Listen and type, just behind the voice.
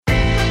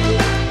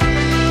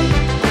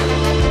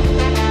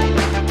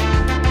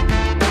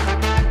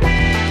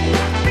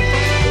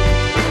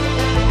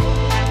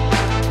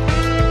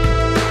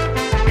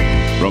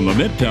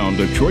Midtown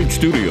Detroit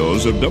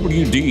studios of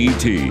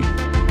WDET.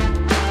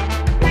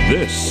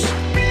 This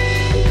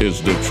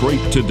is Detroit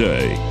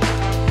Today.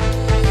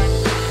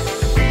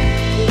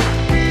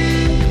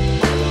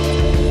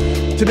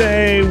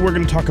 Today, we're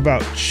going to talk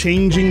about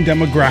changing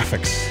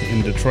demographics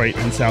in Detroit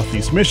and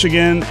Southeast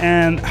Michigan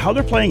and how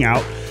they're playing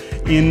out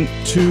in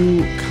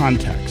two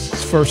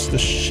contexts. First, the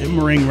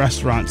shimmering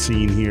restaurant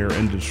scene here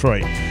in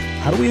Detroit.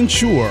 How do we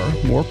ensure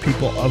more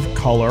people of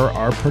color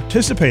are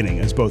participating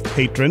as both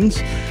patrons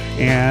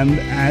and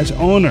as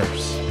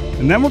owners?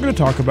 And then we're going to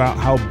talk about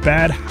how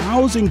bad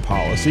housing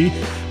policy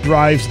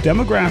drives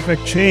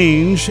demographic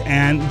change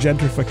and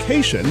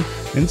gentrification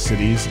in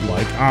cities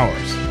like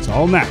ours. It's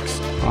all next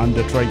on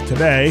Detroit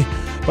Today,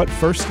 but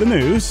first the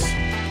news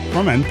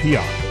from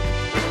NPR.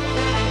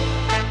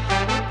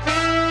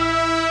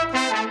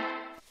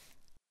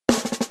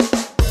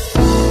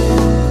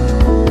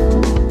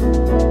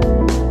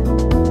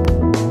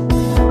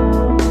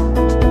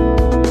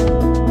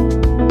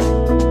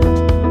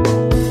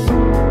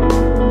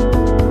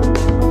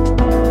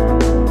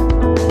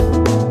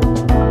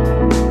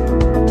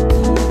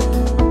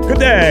 Good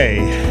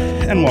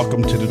day, and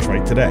welcome to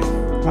Detroit Today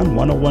on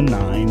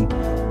 101.9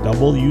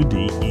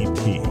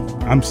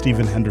 WDET. I'm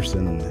Stephen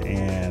Henderson,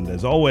 and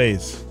as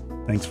always,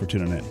 thanks for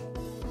tuning in.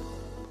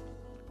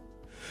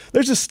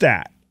 There's a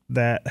stat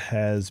that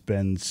has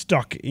been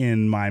stuck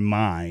in my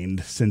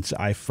mind since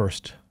I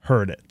first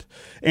heard it,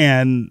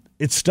 and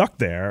it's stuck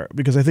there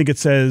because I think it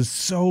says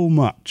so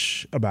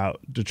much about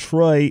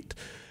Detroit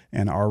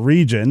and our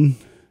region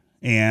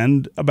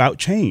and about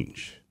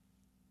change.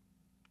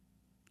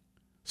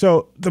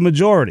 So the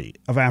majority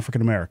of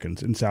African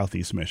Americans in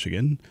Southeast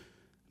Michigan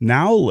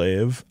now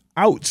live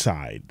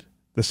outside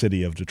the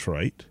city of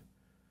Detroit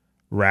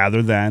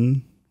rather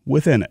than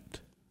within it.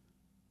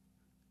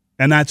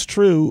 And that's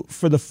true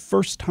for the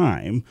first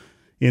time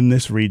in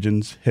this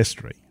region's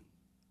history.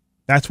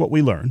 That's what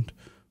we learned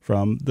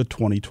from the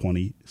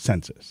 2020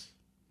 census.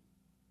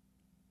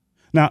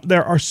 Now,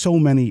 there are so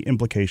many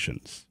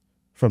implications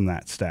from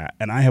that stat,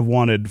 and I have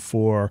wanted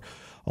for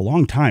a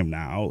long time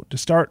now to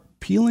start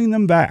peeling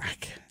them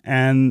back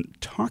and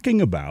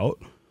talking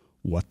about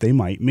what they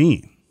might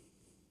mean.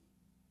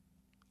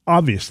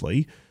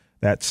 Obviously,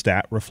 that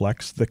stat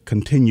reflects the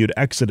continued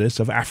exodus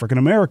of African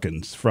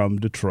Americans from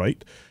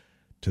Detroit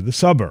to the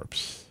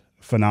suburbs,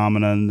 a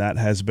phenomenon that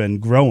has been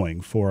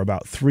growing for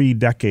about 3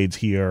 decades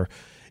here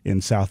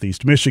in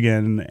Southeast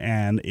Michigan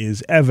and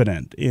is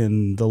evident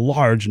in the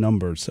large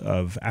numbers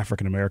of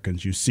African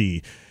Americans you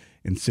see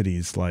in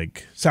cities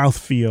like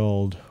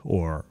Southfield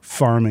or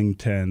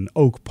Farmington,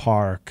 Oak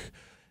Park,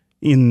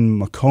 in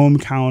Macomb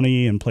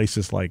County and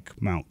places like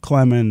Mount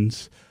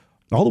Clemens,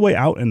 all the way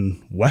out in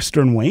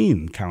western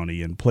Wayne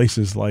County in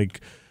places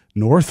like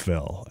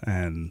Northville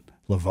and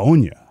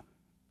Livonia.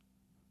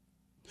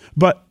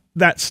 But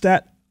that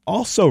stat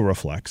also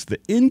reflects the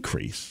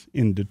increase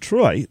in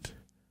Detroit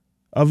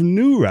of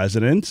new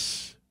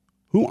residents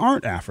who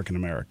aren't African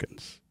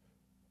Americans,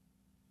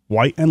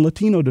 white and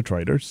Latino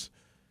Detroiters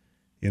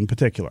in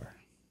particular.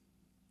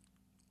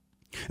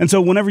 And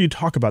so whenever you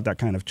talk about that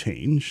kind of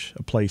change,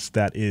 a place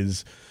that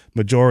is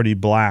majority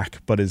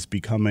black but is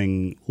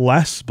becoming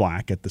less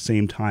black at the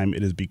same time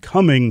it is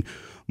becoming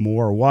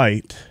more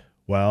white,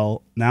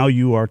 well, now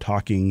you are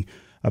talking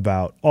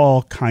about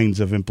all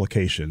kinds of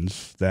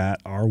implications that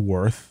are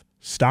worth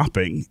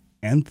stopping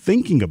and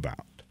thinking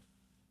about.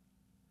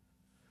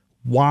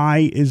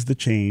 Why is the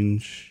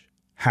change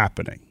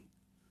happening?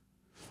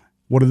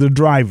 What are the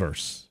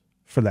drivers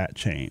for that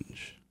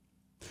change?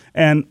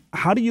 And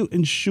how do you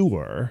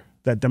ensure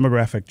that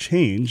demographic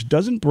change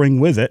doesn't bring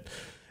with it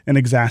an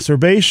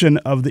exacerbation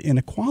of the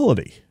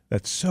inequality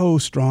that's so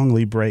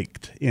strongly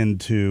baked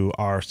into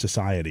our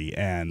society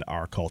and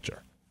our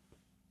culture?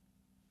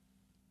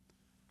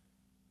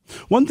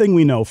 One thing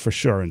we know for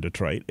sure in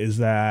Detroit is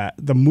that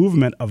the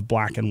movement of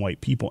black and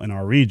white people in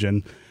our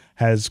region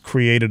has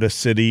created a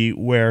city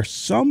where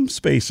some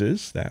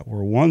spaces that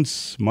were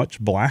once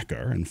much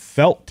blacker and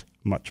felt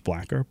much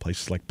blacker,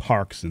 places like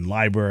parks and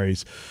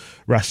libraries,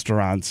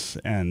 restaurants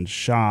and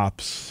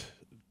shops,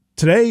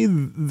 today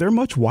they're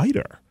much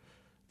whiter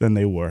than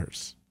they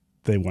once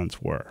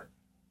were.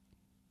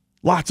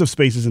 Lots of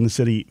spaces in the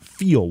city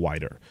feel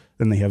whiter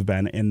than they have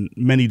been in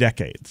many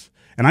decades.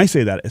 And I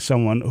say that as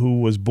someone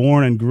who was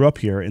born and grew up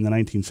here in the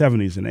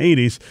 1970s and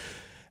 80s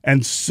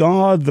and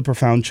saw the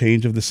profound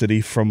change of the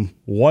city from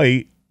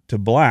white to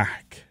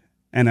black,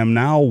 and am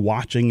now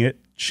watching it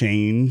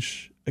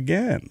change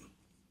again.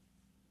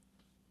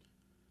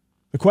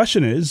 The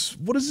question is,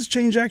 what does this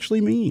change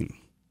actually mean?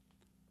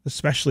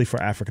 Especially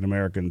for African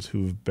Americans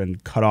who've been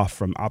cut off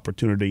from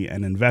opportunity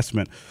and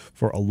investment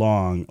for a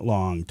long,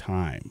 long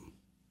time.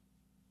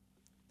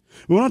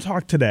 We want to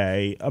talk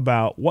today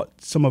about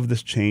what some of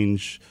this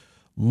change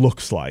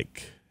looks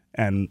like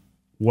and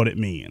what it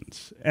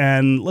means.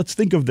 And let's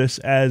think of this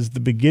as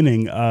the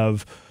beginning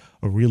of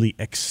a really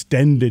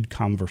extended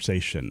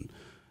conversation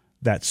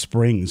that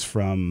springs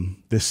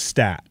from this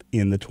stat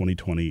in the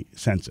 2020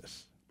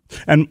 census.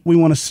 And we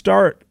want to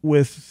start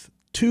with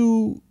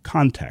two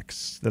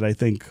contexts that I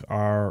think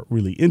are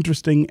really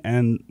interesting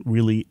and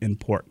really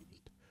important.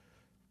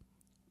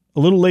 A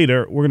little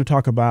later, we're going to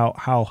talk about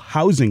how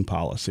housing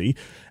policy,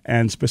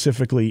 and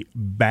specifically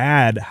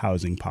bad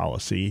housing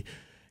policy,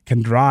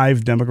 can drive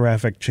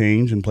demographic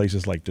change in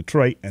places like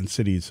Detroit and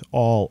cities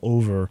all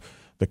over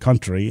the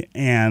country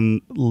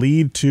and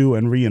lead to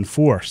and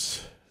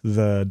reinforce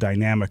the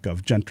dynamic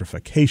of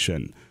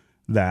gentrification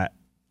that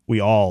we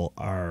all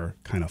are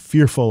kind of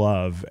fearful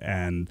of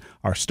and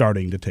are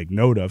starting to take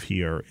note of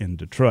here in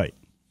Detroit.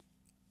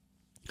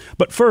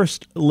 But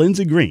first,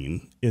 Lindsay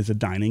Green is a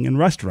dining and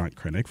restaurant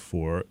critic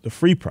for the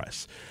Free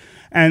Press,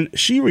 and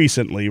she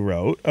recently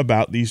wrote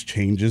about these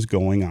changes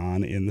going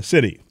on in the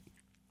city.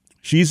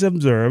 She's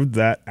observed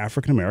that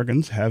African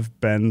Americans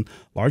have been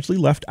largely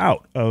left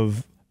out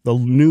of the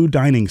new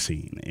dining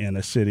scene in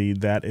a city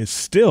that is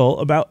still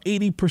about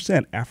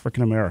 80%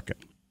 African American.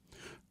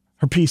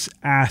 Her piece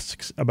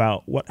asks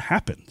about what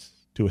happens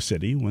to a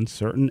city when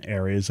certain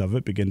areas of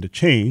it begin to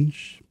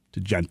change, to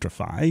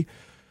gentrify,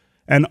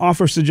 and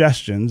offers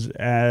suggestions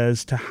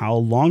as to how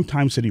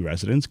longtime city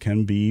residents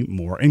can be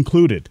more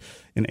included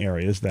in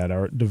areas that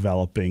are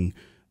developing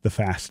the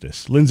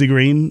fastest. Lindsay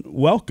Green,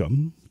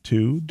 welcome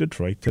to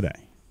Detroit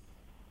Today.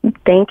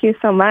 Thank you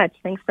so much.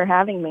 Thanks for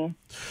having me.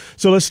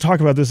 So let's talk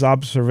about this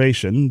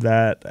observation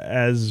that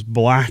as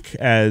black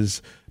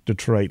as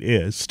Detroit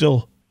is,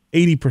 still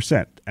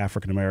 80%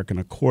 African American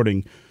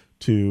according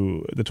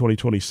to the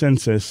 2020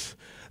 census,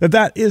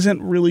 that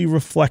isn't really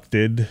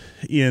reflected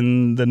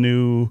in the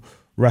new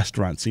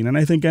restaurant scene. And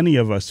I think any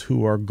of us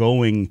who are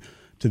going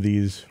to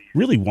these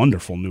really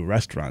wonderful new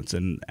restaurants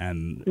and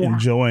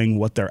enjoying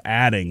what they're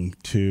adding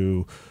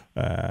to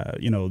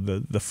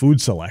the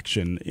food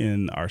selection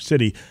in our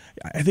city,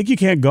 I think you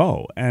can't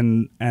go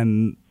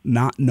and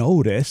not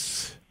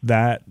notice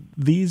that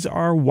these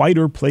are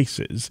whiter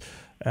places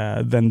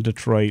than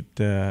Detroit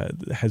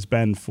has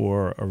been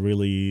for a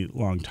really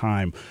long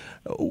time.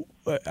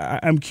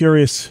 I'm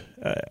curious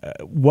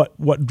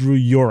what drew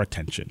your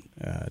attention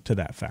to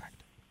that fact.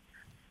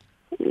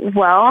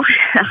 Well,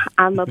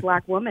 I'm a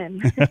black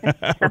woman.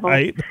 So,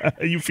 right?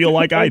 You feel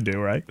like I do,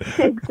 right?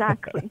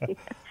 Exactly.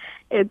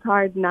 It's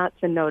hard not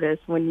to notice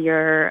when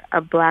you're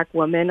a black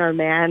woman or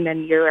man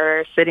and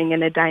you're sitting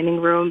in a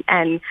dining room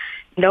and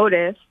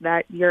notice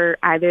that you're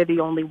either the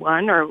only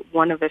one or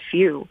one of a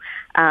few.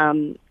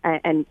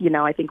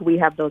 I think we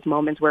have those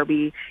moments where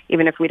we,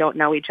 even if we don't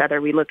know each other,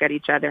 we look at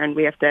each other and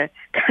we have to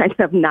kind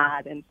of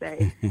nod and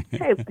say,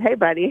 hey,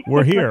 buddy.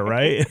 We're here,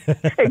 right?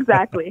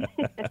 Exactly.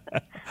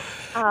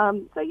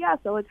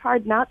 So it's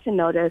hard not to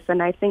notice.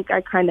 And I think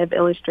I kind of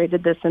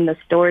illustrated this in the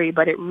story,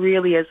 but it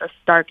really is a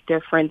stark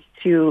difference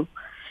to,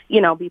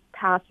 be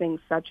passing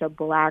such a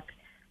black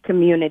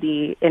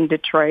community in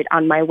Detroit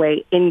on my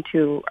way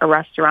into a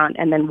restaurant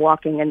and then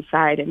walking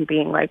inside and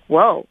being like,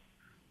 whoa,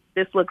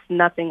 this looks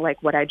nothing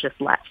like what I just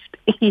left,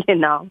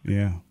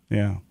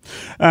 Yeah.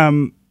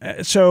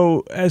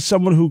 So as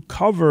someone who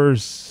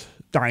covers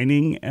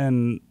dining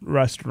and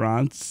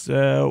restaurants,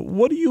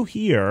 what do you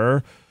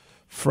hear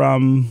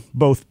from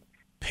both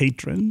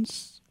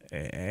patrons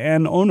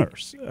and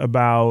owners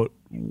about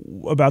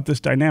this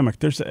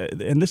dynamic?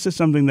 And this is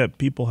something that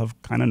people have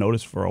kind of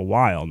noticed for a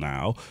while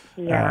now.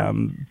 Yeah.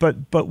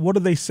 But what do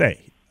they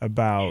say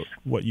about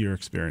what you're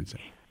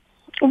experiencing?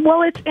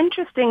 Well, it's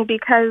interesting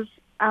because,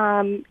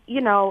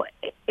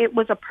 it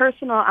was a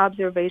personal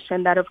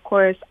observation that, of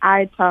course,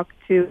 I talked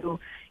to,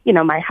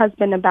 my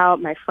husband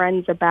about, my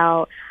friends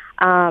about,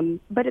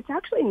 but it's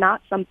actually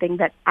not something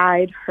that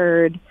I'd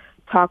heard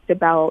talked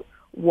about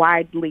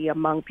widely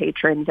among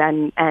patrons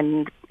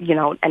and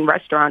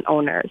restaurant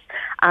owners.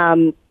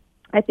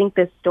 I think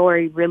this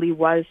story really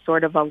was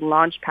sort of a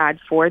launch pad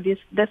for this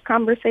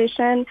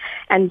conversation.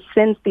 And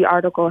since the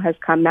article has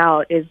come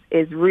out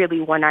is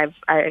really when I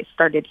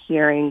started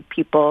hearing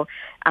people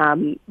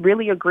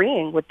really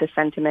agreeing with the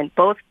sentiment,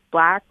 both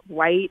black,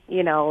 white,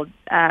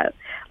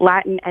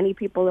 Latin, any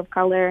people of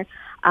color.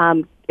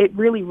 It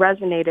really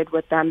resonated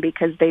with them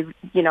because they've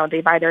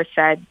either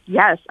said,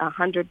 yes,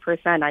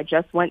 100%. I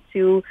just went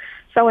to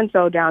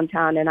so-and-so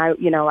downtown and I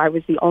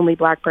was the only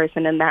black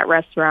person in that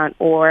restaurant,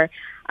 or,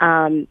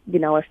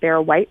 if they're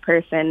a white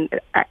person,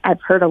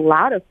 I've heard a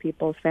lot of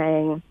people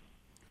saying,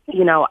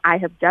 I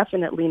have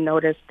definitely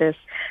noticed this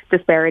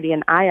disparity,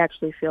 and I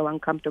actually feel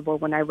uncomfortable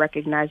when I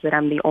recognize that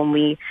I'm the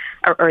only,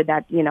 or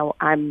that,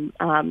 I'm,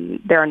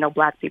 there are no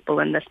black people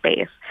in the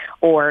space,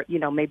 or,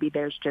 maybe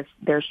there's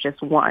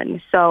just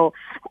one. So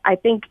I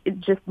think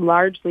just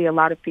largely a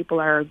lot of people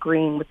are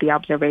agreeing with the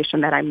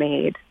observation that I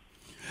made.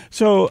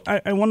 So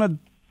I want to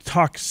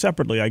talk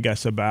separately, I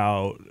guess,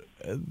 about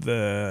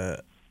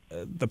the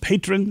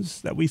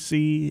patrons that we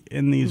see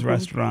in these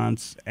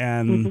restaurants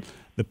and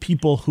the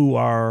people who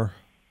are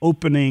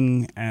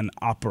opening and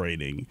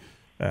operating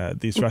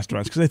these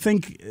restaurants, because I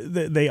think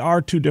they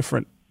are two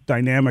different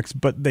dynamics,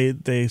 but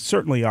they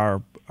certainly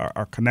are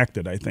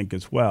connected, I think,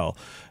 as well.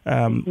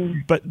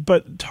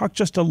 But talk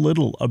just a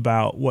little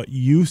about what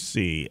you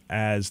see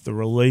as the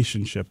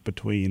relationship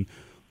between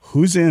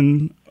who's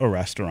in a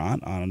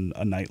restaurant on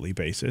a nightly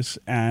basis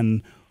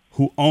and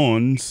who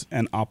owns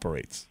and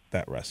operates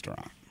that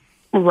restaurant.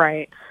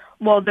 Right.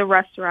 Well, the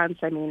restaurants,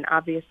 I mean,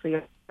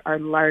 obviously are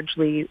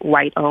largely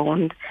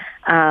white-owned,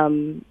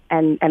 and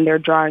they're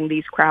drawing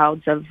these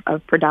crowds of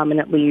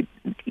predominantly,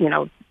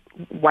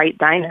 white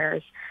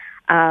diners.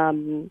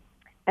 And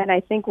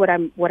I think what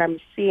I'm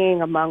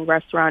seeing among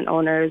restaurant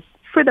owners,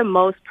 for the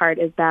most part,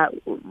 is that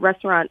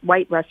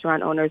white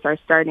restaurant owners are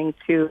starting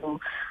to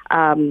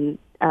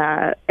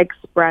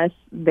express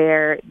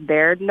they're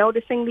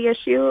noticing the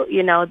issue.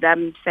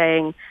 Them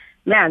saying,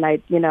 "Man,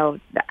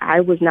 I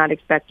was not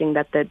expecting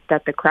that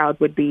the crowd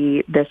would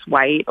be this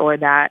white, or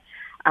that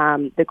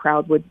the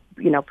crowd would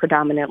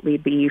predominantly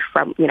be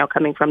from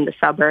coming from the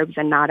suburbs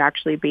and not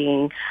actually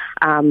being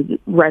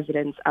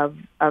residents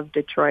of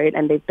Detroit,"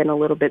 and they've been a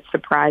little bit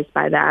surprised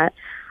by that.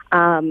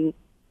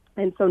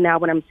 And so now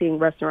what I'm seeing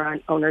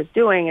restaurant owners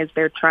doing is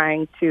they're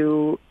trying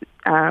to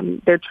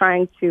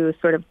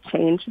sort of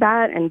change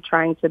that and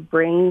trying to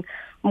bring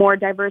more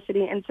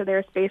diversity into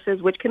their spaces,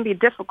 which can be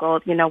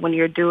difficult, when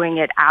you're doing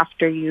it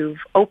after you've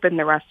opened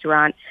the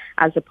restaurant,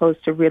 as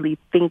opposed to really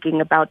thinking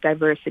about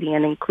diversity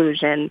and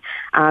inclusion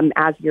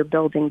as you're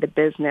building the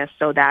business,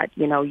 so that,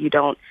 you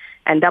don't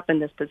end up in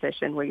this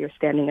position where you're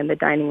standing in the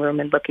dining room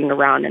and looking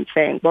around and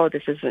saying, "Well,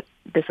 this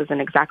isn't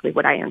exactly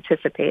what I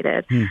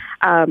anticipated."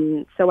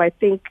 So I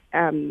think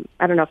I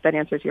don't know if that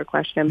answers your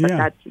question,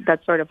 but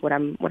that's sort of what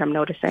I'm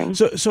noticing.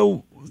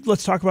 So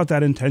let's talk about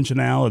that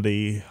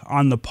intentionality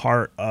on the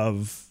part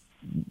of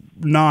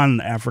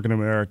non-African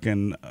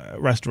American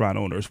restaurant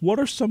owners. What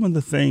are some of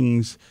the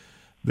things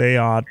they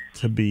ought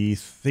to be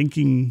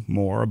thinking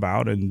more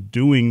about and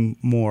doing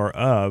more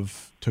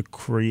of to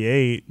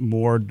create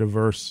more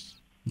diverse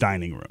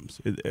dining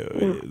rooms,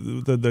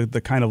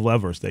 the kind of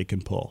levers they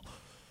can pull?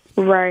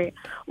 Right.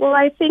 Well,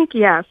 I think,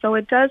 so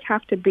it does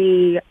have to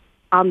be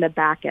on the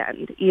back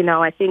end.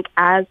 I think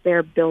as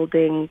they're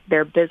building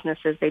their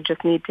businesses, they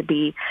just need to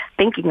be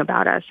thinking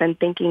about us and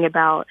thinking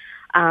about,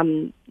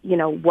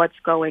 what's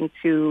going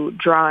to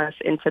draw us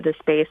into the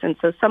space. And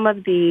so some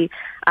of the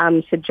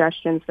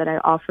suggestions that I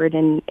offered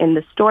in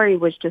the story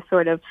was just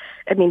sort of,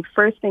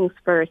 first things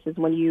first is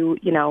when you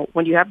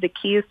have the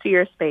keys to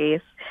your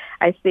space,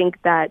 I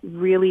think that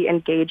really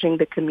engaging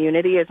the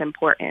community is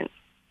important.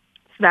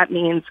 So that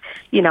means,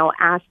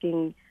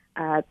 asking,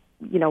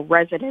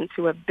 residents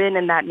who have been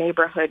in that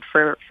neighborhood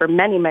for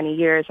many, many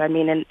years.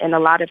 In a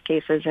lot of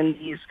cases in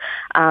these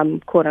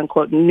quote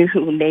unquote new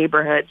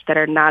neighborhoods that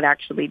are not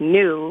actually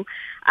new,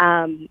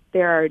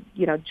 there are,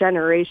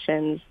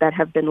 generations that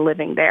have been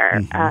living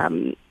there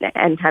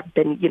and have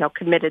been,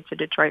 committed to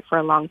Detroit for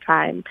a long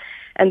time.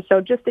 And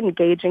so just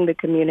engaging the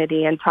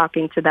community and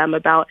talking to them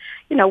about,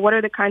 what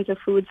are the kinds of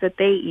foods that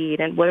they eat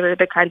and what are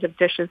the kinds of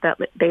dishes that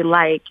they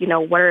like,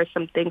 what are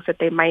some things that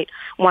they might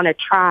want to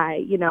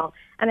try,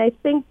 And I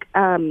think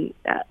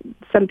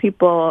some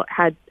people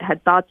had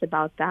thoughts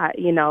about that.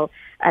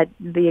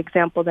 The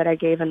example that I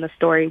gave in the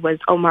story was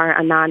Omar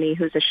Anani,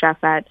 who's the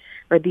chef at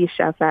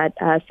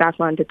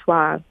Saffron de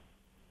Trois,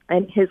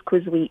 and his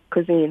cuisine,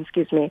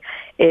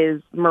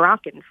 is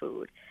Moroccan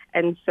food.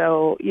 And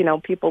so,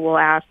 people will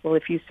ask, well,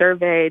 if you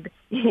surveyed,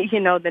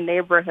 the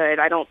neighborhood,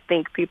 I don't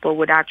think people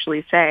would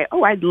actually say,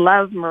 "Oh, I'd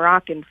love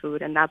Moroccan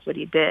food," and that's what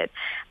he did.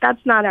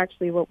 That's not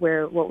actually what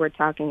we're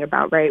talking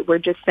about, right? We're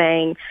just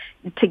saying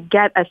to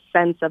get a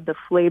sense of the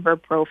flavor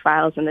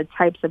profiles and the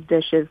types of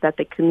dishes that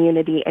the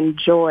community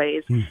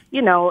enjoys.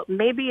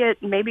 Maybe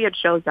it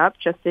shows up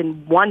just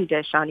in one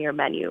dish on your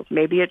menu.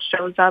 Maybe it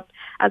shows up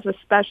as a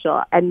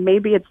special, and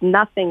maybe it's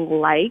nothing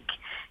like,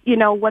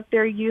 what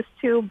they're used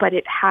to, but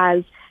it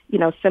has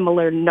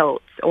similar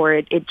notes, or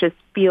it just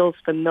feels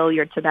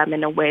familiar to them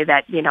in a way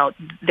that,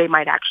 they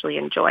might actually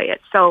enjoy it.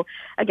 So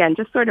again,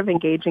 just sort of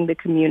engaging the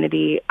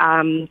community,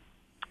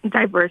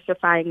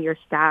 diversifying your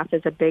staff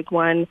is a big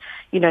one.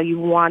 You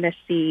want to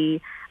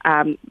see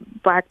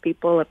Black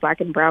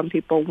and brown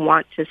people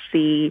want to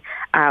see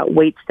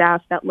wait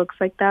staff that looks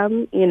like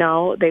them.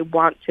 They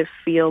want to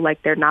feel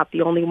like they're not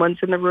the only ones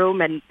in the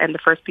room, and the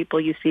first people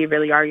you see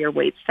really are your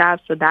wait staff.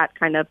 So that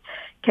kind of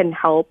can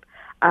help.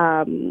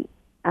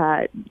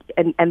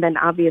 And then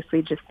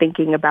obviously just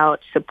thinking about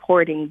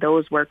supporting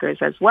those workers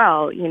as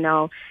well. You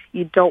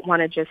don't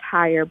want to just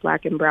hire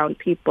Black and brown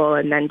people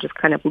and then just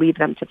kind of leave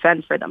them to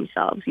fend for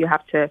themselves. You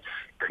have to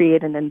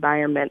create an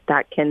environment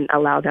that can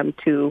allow them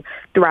to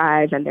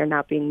thrive, and they're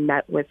not being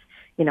met with,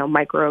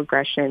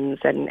 microaggressions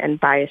and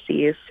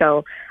biases.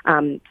 So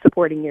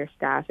supporting your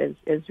staff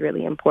is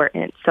really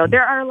important. So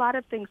there are a lot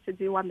of things to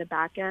do on the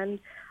back end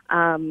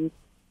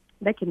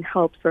that can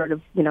help sort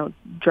of,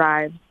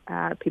 drive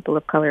people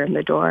of color in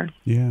the door.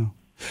 Yeah.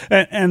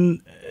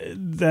 And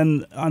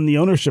then on the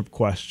ownership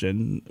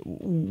question,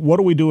 what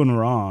are we doing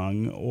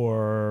wrong,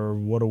 or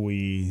what are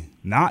we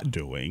not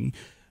doing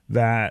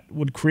that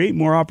would create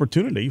more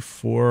opportunity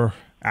for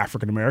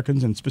African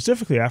Americans, and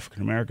specifically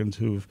African Americans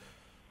who've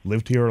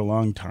lived here a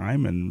long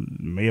time and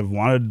may have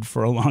wanted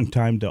for a long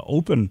time to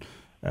open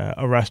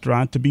a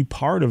restaurant, to be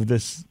part of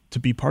this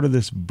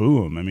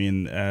boom?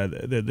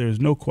 There's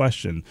no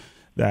question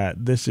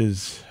that this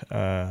is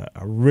a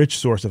rich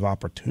source of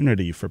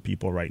opportunity for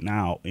people right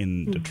now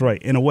in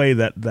Detroit in a way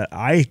that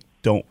I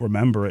don't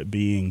remember it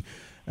being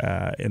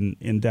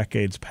in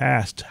decades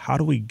past. How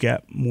do we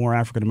get more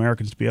African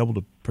Americans to be able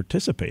to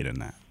participate in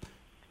that?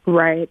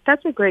 Right.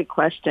 That's a great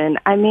question.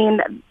 I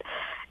mean,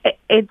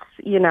 it's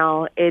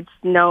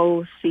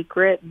no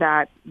secret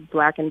that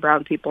Black and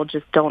brown people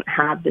just don't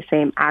have the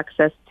same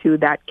access to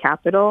that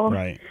capital.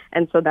 Right.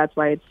 And so that's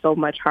why it's so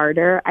much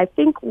harder. I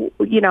think,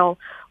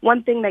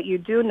 one thing that you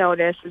do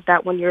notice is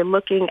that when you're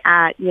looking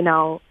at,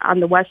 on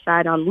the west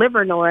side on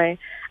Livernois,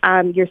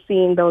 you're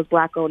seeing those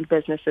Black-owned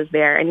businesses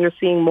there, and you're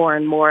seeing more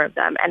and more of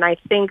them. And I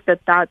think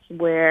that that's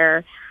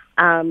where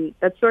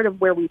that's sort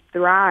of where we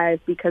thrive,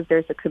 because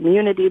there's a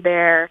community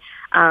there.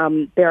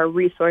 There are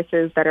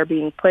resources that are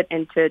being put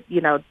into,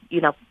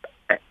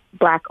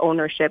 Black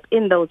ownership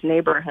in those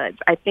neighborhoods.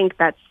 I think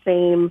that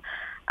same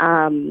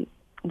what's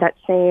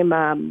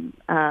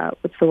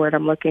the word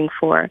I'm looking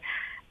for?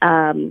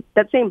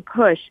 That same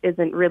push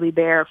isn't really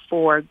there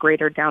for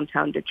greater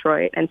downtown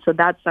Detroit. And so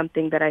that's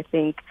something that I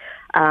think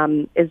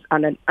is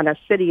on a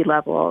city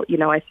level.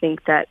 I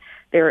think that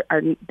there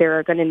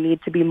are going to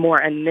need to be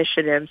more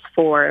initiatives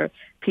for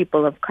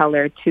people of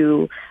color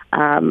to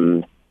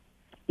have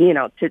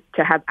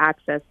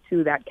access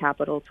to that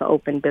capital to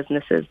open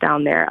businesses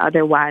down there.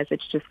 Otherwise,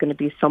 it's just going to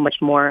be so much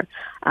more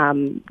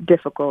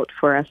difficult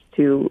for us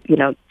to,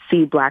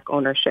 see Black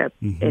ownership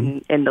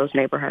in those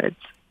neighborhoods.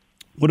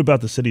 What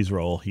about the city's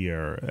role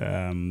here?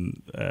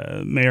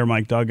 Mayor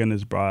Mike Duggan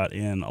has brought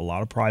in a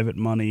lot of private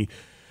money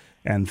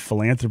and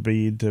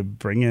philanthropy to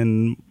bring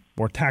in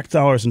more tax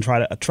dollars and try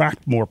to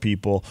attract more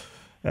people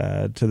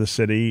to the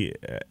city.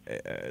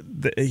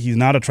 He's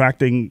not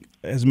attracting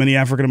as many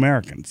African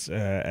Americans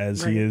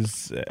as he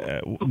is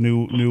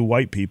new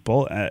white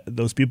people.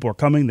 Those people are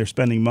coming, they're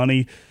spending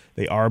money,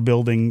 they are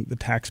building the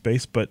tax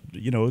base, but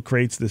it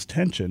creates this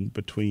tension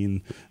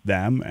between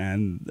them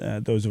and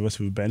those of us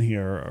who've been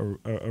here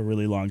a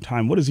really long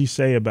time. What does he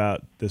say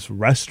about this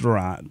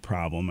restaurant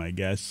problem, I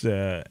guess,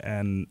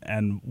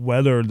 and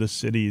whether the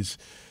city's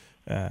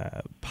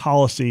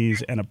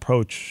policies and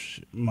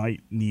approach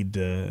might need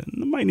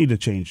to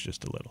change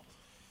just a little?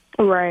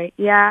 Right.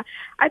 Yeah,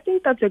 I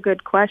think that's a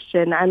good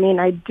question. I mean,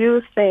 I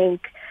do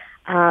think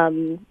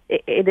I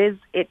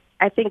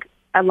think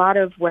a lot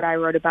of what I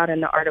wrote about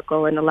in the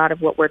article and a lot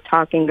of what we're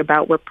talking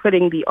about, we're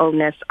putting the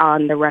onus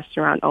on the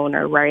restaurant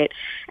owner, right?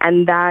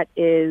 And that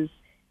is,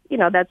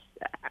 that's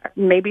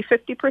maybe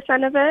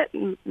 50% of it,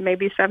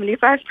 maybe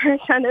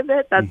 75% of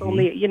it. That's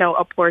only,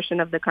 a portion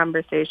of the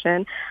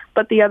conversation.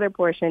 But the other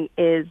portion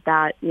is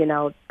that,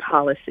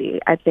 policy.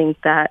 I think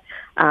that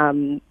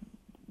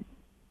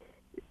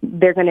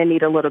they're going to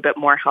need a little bit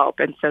more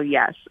help. And so,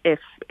 yes, if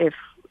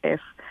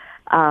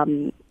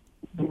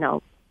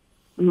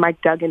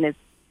Mike Duggan is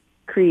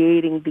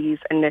creating these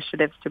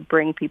initiatives to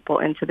bring people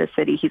into the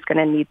city, he's going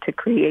to need to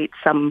create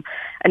some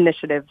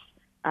initiatives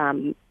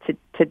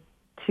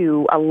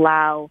to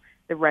allow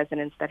the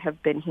residents that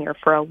have been here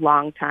for a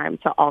long time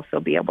to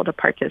also be able to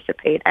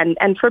participate, and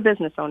for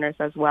business owners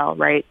as well,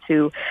 right?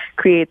 To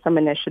create some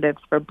initiatives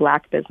for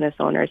Black business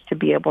owners to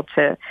be able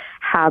to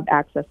have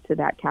access to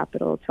that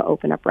capital to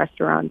open up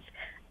restaurants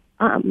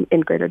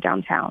in greater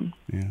downtown.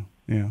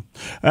 Yeah.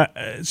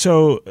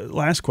 So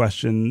last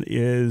question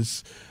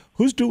is,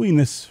 who's doing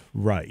this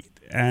right?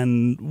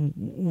 And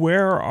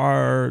where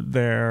are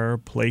there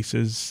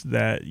places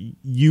that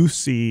you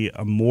see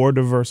a more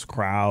diverse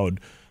crowd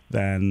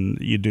than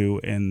you do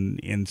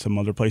in some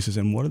other places?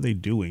 And what are they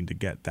doing to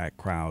get that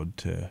crowd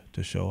to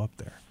show up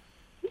there?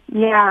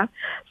 Yeah.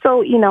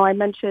 So, I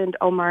mentioned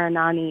Omar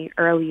Anani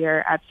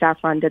earlier at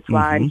Saffron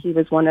Ditwa, and he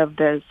was one of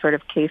the sort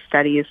of case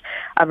studies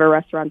of a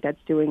restaurant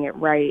that's doing it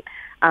right.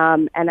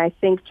 And I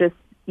think just,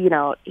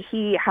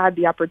 he had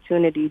the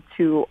opportunity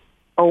to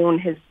own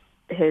his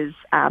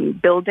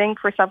building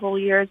for several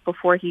years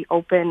before he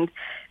opened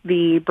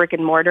the brick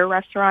and mortar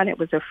restaurant. It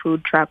was a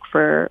food truck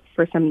for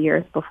some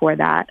years before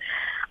that.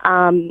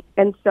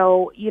 And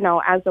so,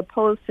 as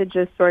opposed to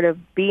just sort of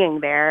being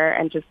there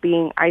and just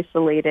being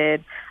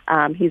isolated,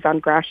 he's on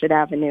Gratiot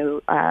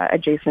Avenue,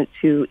 adjacent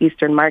to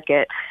Eastern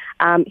Market.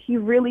 He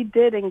really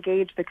did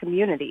engage the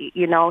community.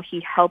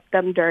 He helped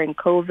them during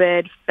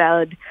COVID,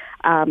 fed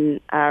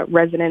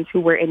residents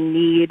who were in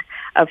need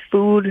of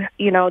food,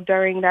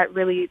 during that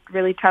really,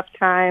 really tough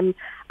time.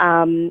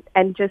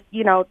 And just,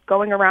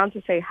 going around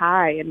to say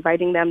hi,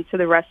 inviting them to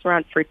the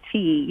restaurant for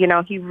tea.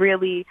 He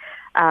really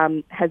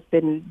has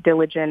been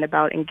diligent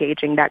about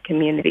engaging that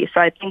community.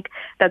 So I think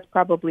that's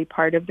probably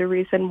part of the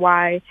reason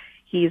why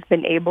he's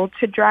been able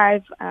to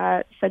drive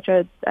such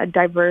a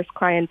diverse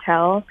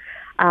clientele.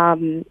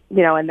 And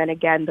then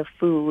again, the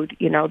food,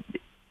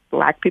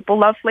 Black people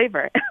love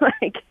flavor.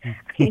 I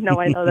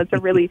know that's a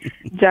really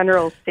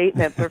general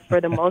statement, but for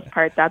the most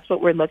part, that's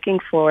what we're looking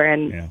for.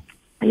 And,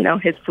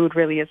 his food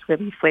really is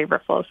really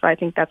flavorful. So I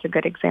think that's a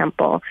good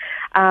example.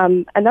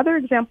 Another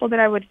example that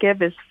I would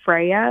give is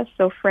Freya.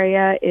 So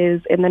Freya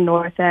is in the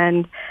North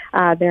End.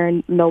 They're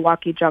in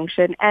Milwaukee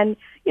Junction. And,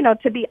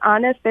 to be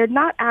honest, they're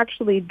not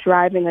actually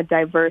driving a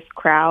diverse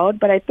crowd,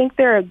 but I think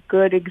they're a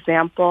good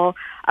example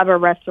of a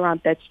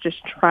restaurant that's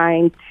just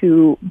trying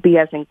to be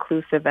as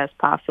inclusive as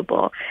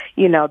possible.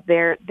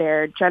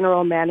 Their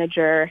general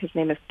manager, his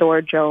name is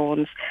Thor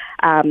Jones.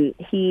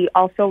 He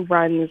also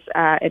runs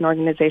an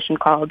organization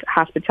called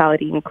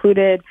Hospitality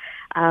Included.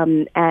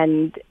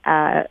 And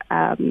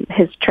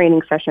his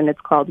training session,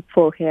 it's called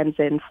Full Hands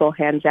In, Full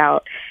Hands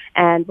Out.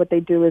 And what they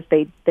do is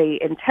they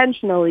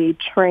intentionally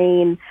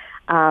train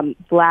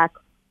black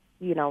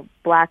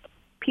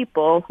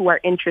people who are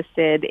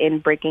interested in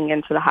breaking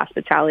into the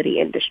hospitality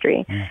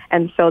industry.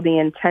 And so the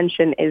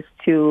intention is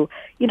to,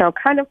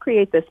 kind of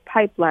create this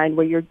pipeline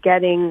where you're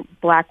getting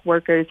black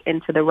workers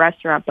into the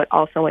restaurant, but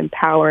also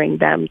empowering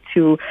them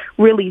to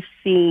really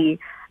see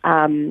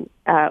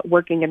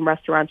working in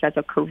restaurants as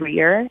a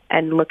career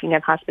and looking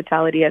at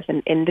hospitality as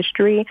an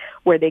industry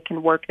where they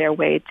can work their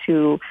way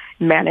to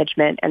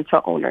management and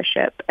to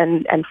ownership.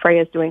 And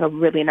Freya is doing a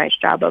really nice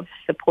job of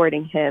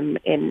supporting him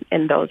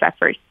in those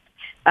efforts.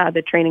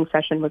 The training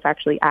session was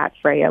actually at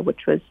Freya,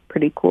 which was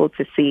pretty cool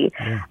to see.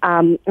 Yeah.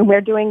 And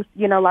we're doing,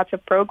 lots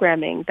of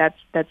programming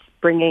that's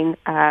bringing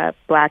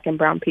black and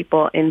brown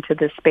people into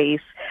the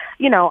space,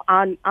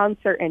 on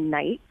certain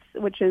nights,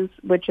 which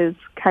is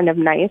kind of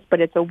nice, but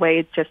it's a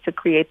way just to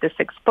create this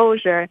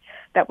exposure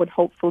that would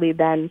hopefully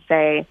then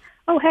say,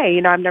 oh, hey,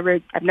 I've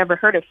never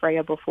heard of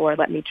Freya before.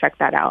 Let me check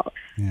that out.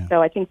 Yeah.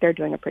 So I think they're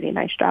doing a pretty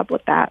nice job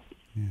with that.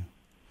 Yeah.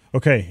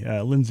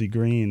 Okay, Lindsay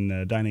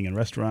Green, dining and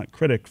restaurant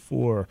critic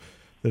for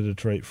the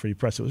Detroit Free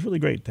Press. It was really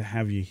great to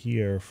have you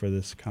here for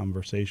this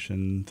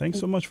conversation. Thanks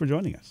so much for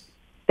joining us.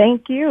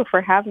 Thank you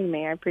for having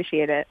me. I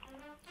appreciate it.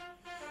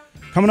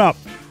 Coming up,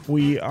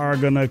 we are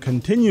going to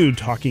continue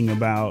talking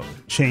about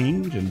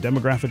change and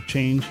demographic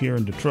change here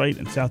in Detroit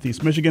and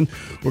Southeast Michigan.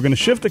 We're going to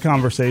shift the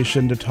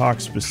conversation to talk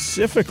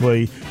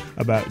specifically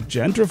about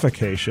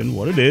gentrification,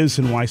 what it is,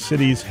 and why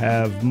cities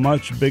have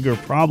much bigger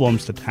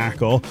problems to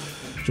tackle.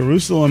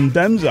 Jerusalem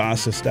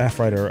Demzas, a staff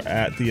writer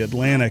at The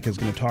Atlantic, is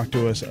going to talk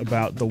to us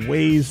about the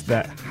ways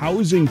that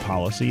housing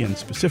policy, and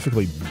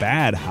specifically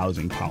bad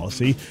housing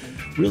policy,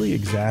 really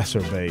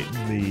exacerbate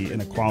the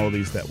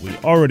inequalities that we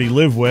already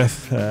live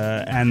with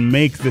and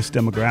make this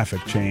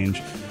demographic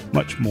change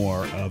much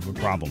more of a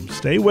problem.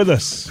 Stay with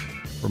us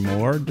for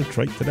more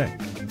Detroit Today.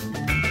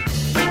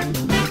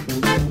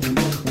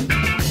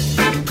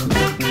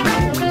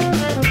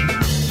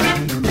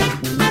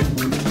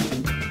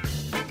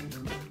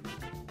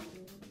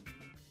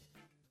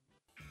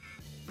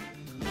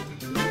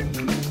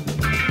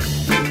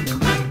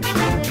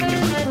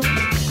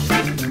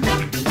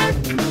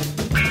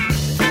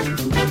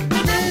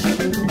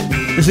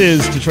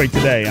 This is Detroit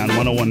Today on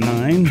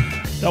 101.9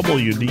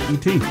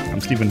 WDET. I'm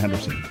Stephen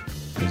Henderson.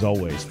 As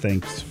always,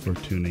 thanks for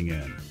tuning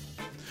in.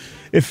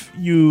 If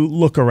you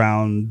look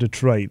around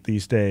Detroit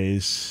these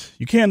days,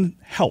 you can't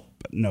help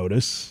but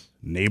notice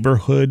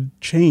neighborhood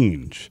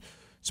change,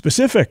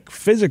 specific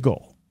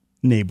physical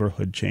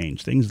neighborhood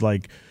change, things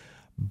like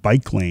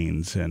bike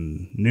lanes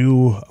and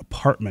new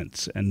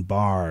apartments and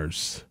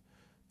bars,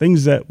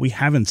 things that we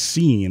haven't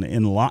seen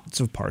in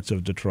lots of parts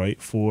of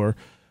Detroit for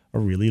a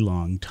really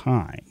long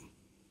time.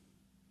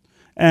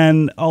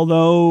 And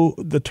although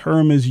the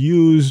term is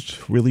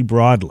used really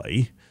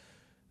broadly,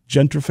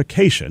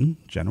 gentrification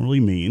generally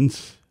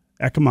means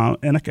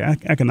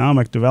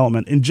economic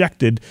development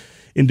injected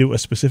into a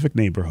specific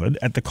neighborhood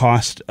at the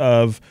cost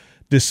of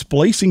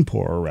displacing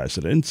poorer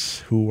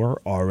residents who are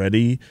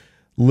already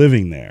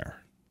living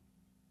there.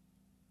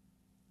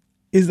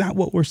 Is that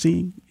what we're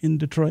seeing in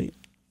Detroit?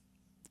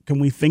 Can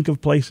we think of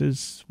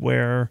places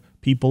where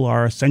people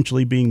are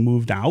essentially being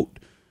moved out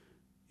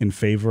in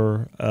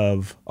favor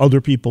of other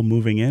people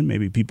moving in,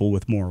 maybe people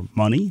with more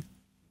money,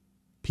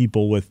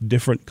 people with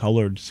different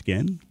colored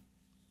skin?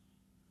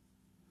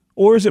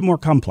 Or is it more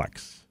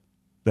complex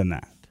than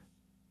that?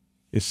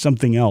 Is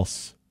something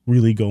else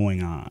really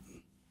going on?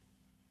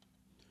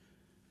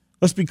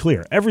 Let's be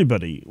clear.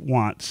 Everybody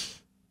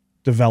wants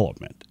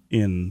development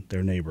in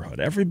their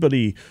neighborhood.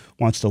 Everybody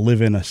wants to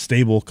live in a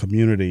stable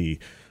community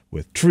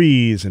with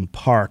trees and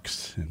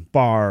parks and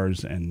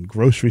bars and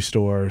grocery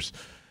stores.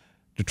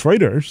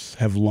 Detroiters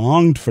have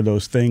longed for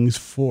those things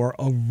for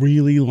a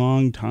really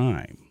long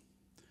time.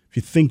 If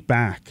you think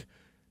back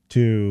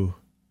to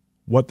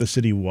what the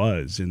city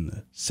was in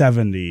the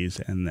 70s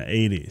and the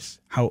 80s,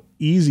 how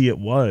easy it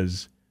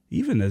was,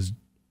 even as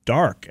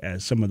dark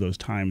as some of those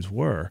times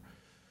were,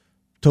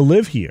 to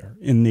live here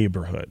in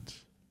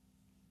neighborhoods,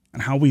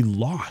 and how we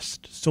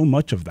lost so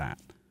much of that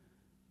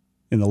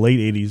in the late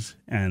 80s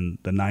and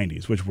the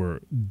 90s, which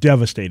were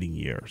devastating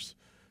years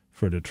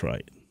for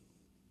Detroit.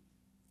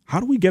 How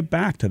do we get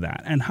back to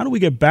that? And how do we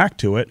get back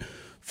to it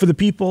for the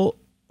people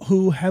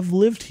who have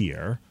lived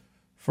here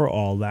for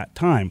all that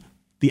time?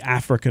 The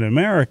African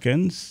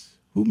Americans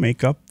who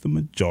make up the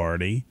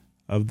majority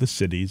of the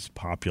city's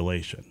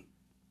population.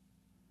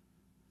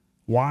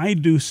 Why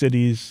do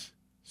cities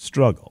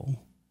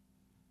struggle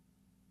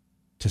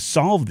to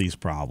solve these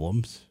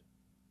problems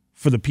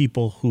for the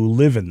people who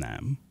live in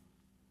them?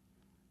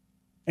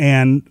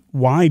 And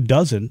why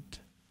doesn't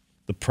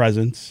the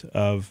presence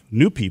of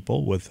new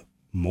people with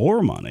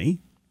more money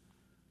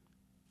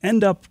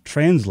end up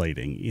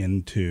translating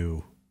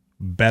into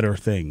better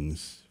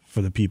things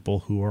for the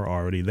people who are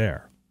already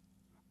there?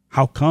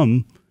 How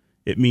come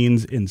it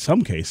means in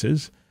some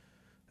cases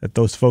that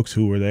those folks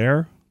who were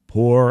there,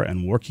 poor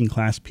and working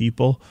class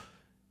people,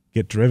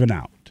 get driven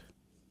out?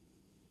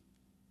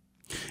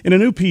 In a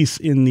new piece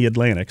in The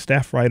Atlantic,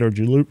 staff writer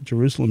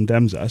Jerusalem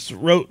Demzas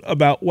wrote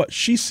about what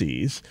she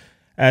sees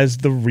as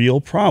the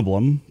real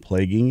problem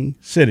plaguing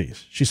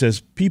cities. She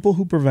says people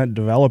who prevent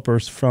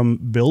developers from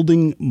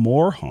building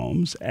more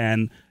homes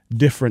and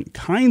different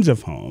kinds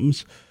of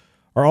homes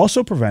are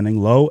also preventing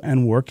low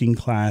and working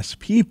class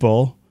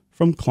people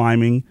from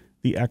climbing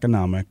the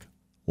economic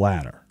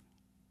ladder.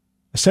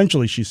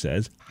 Essentially, she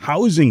says,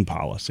 housing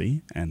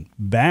policy and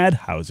bad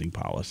housing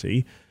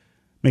policy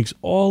makes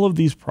all of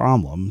these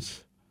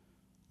problems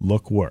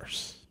look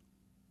worse.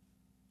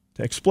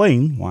 To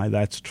explain why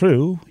that's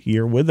true,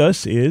 here with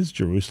us is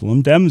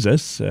Jerusalem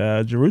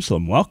Demzas.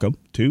 Jerusalem, welcome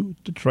to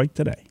Detroit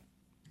Today.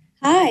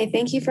 Hi,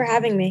 thank you for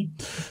having me.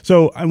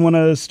 So I want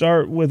to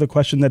start with a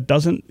question that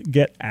doesn't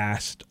get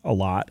asked a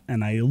lot,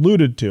 and I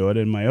alluded to it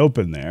in my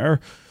open there.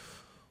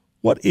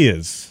 What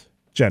is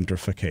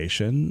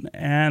gentrification,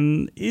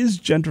 and is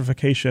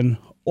gentrification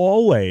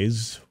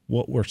always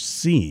what we're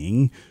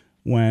seeing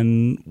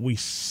when we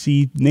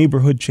see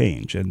neighborhood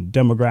change and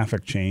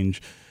demographic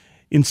change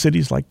in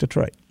cities like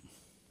Detroit?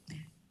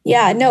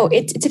 Yeah, no,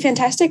 it's a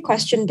fantastic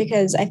question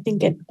because I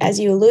think as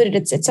you alluded,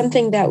 it's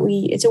something that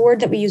it's a word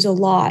that we use a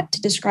lot to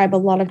describe a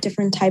lot of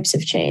different types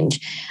of change.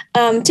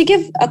 To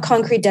give a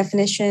concrete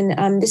definition,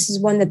 this is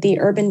one that the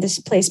Urban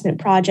Displacement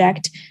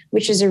Project,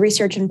 which is a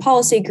research and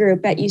policy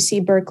group at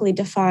UC Berkeley,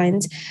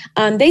 defines.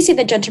 They say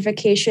that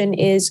gentrification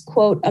is,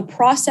 quote, a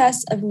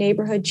process of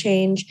neighborhood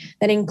change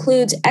that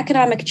includes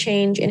economic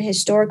change in a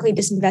historically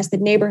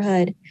disinvested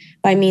neighborhood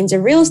by means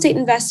of real estate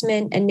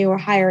investment and newer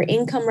higher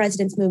income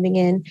residents moving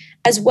in,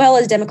 as well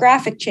as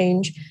demographic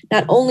change,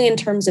 not only in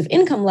terms of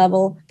income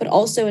level, but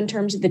also in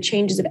terms of the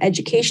changes of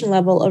education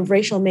level of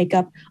racial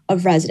makeup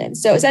of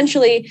residents. So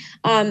essentially,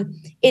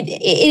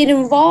 it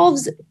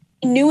involves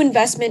new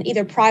investment,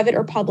 either private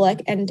or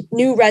public, and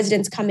new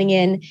residents coming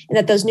in, and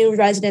that those new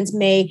residents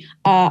may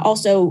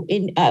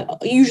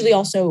usually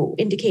also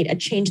indicate a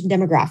change in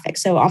demographics.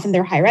 So often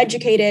they're higher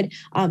educated,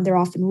 they're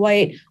often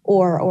white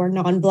or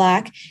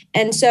non-Black.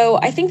 And so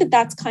I think that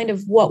that's kind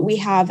of what we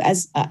have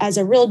as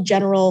a real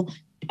general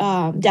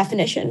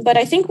definition. But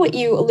I think what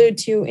you allude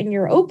to in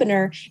your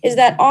opener is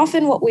that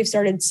often what we've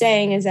started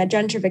saying is that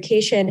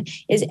gentrification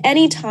is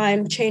any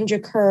time change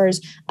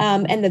occurs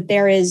and that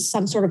there is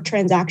some sort of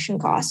transaction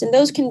cost. And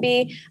those can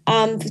be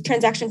the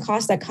transaction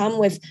costs that come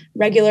with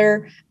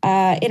regular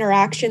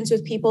interactions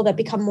with people that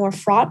become more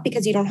fraught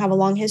because you don't have a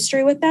long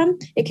history with them.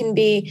 It can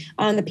be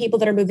the people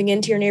that are moving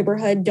into your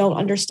neighborhood don't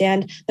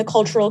understand the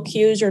cultural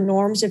cues or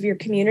norms of your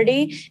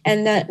community,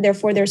 and that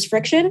therefore there's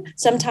friction.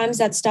 Sometimes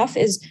that stuff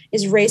is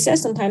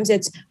racist. Sometimes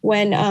it's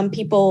when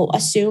people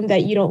assume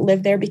that you don't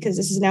live there because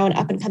this is now an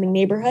up and coming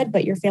neighborhood,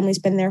 but your family's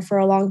been there for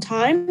a long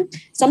time.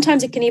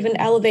 Sometimes it can even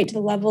elevate to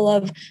the level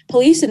of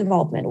police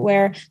involvement,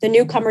 where the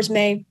newcomers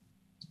may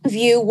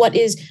view what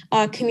is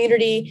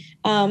community,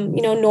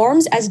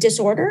 norms as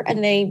disorder,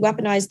 and they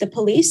weaponize the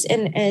police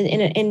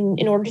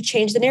in order to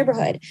change the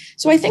neighborhood.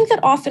 So I think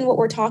that often what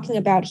we're talking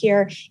about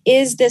here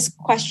is this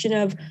question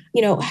of,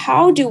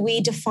 how do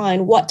we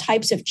define what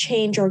types of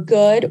change are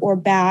good or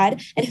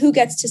bad, and who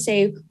gets to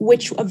say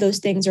which of those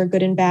things are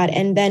good and bad,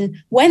 and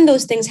then when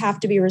those things have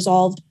to be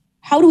resolved,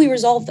 how do we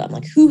resolve them?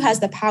 Like, who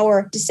has the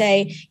power to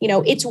say,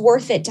 it's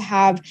worth it to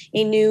have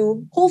a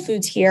new Whole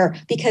Foods here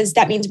because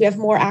that means we have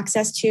more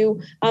access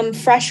to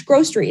fresh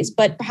groceries,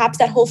 but perhaps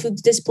that Whole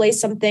Foods displays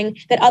something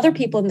that other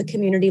people in the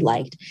community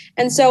liked.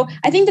 And so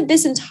I think that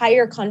this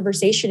entire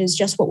conversation is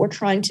just what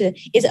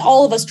is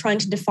all of us trying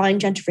to define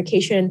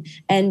gentrification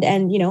and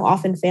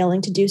often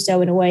failing to do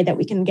so in a way that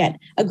we can get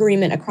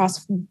agreement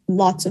across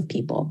lots of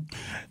people.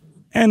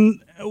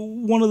 And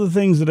one of the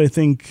things that I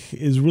think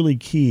is really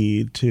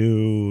key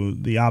to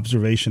the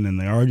observation and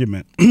the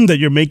argument that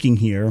you're making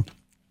here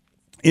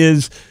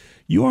is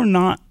you are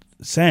not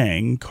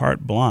saying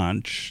carte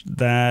blanche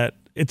that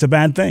it's a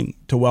bad thing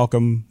to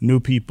welcome new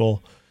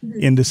people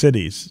into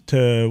cities,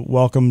 to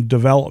welcome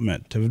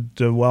development,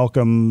 to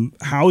welcome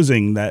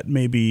housing that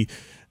maybe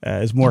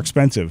is more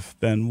expensive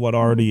than what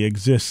already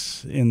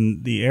exists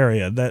in the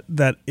area,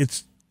 that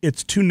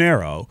it's too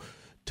narrow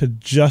to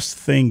just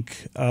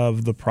think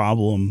of the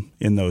problem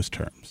in those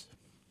terms.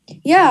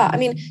 Yeah, I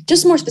mean,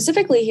 just more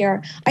specifically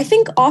here, I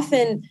think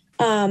often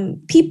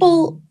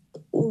people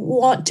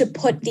want to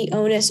put the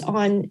onus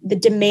on the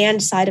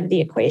demand side of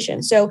the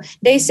equation. So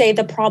they say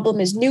the problem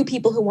is new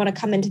people who want to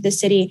come into the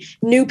city,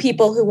 new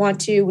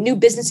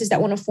businesses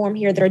that want to form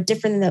here that are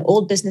different than the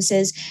old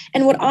businesses.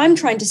 And what I'm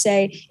trying to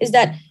say is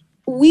that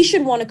we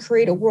should want to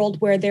create a world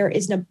where there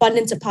is an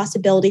abundance of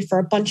possibility for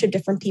a bunch of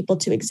different people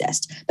to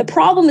exist. The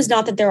problem is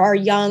not that there are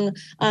young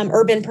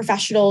urban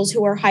professionals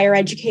who are higher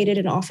educated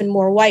and often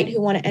more white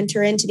who want to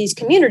enter into these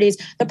communities.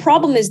 The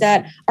problem is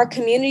that our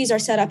communities are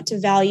set up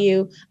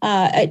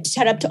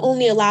to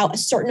only allow a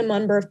certain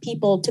number of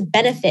people to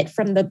benefit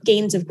from the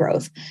gains of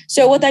growth.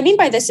 So what I mean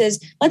by this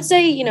is, let's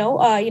say,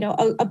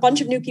 a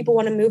bunch of new people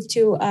want to move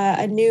to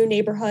a new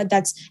neighborhood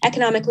that's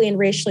economically and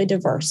racially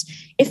diverse.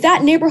 If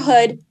that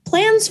neighborhood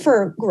plans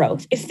for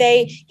growth, if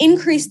they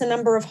increase the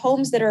number of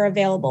homes that are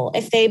available,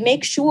 if they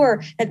make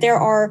sure that there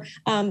are,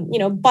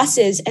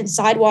 buses and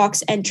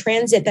sidewalks and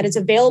transit that is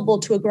available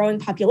to a growing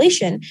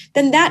population,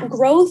 then that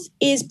growth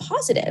is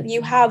positive.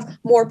 You have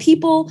more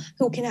people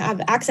who can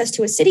have access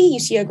to a city. You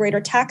see a greater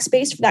tax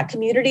base for that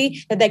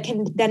community that they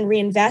can then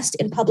reinvest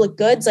in public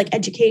goods like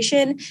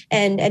education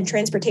and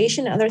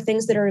transportation and other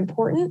things that are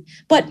important.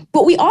 But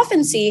what we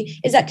often see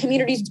is that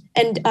communities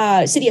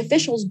and city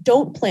officials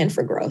don't plan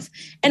for growth.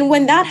 And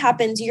when that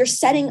happens, you're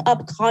setting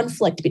up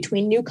conflict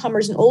between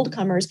newcomers and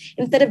oldcomers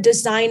instead of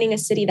designing a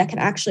city that can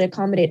actually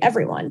accommodate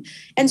everyone.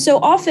 And so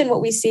often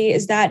what we see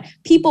is that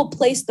people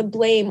place the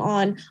blame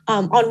on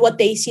what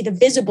they see the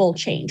visible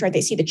change, right?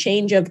 They see the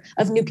change of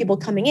new people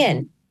coming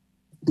in.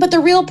 But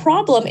the real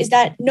problem is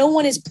that no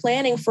one is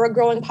planning for a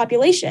growing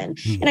population.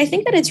 And I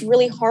think that it's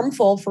really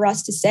harmful for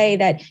us to say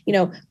that,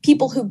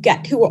 people who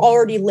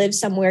already live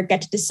somewhere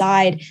get to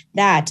decide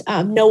that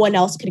no one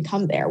else can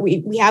come there.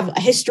 We have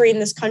a history in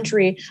this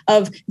country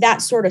of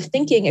that sort of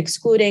thinking,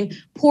 excluding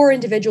poor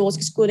individuals,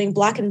 excluding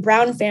Black and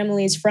brown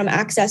families from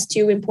access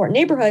to important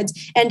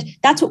neighborhoods. And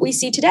that's what we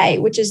see today,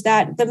 which is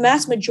that the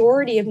mass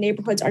majority of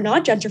neighborhoods are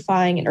not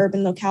gentrifying in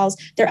urban locales.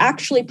 They're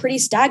actually pretty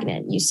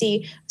stagnant. You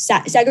see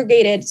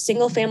segregated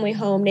single-family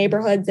home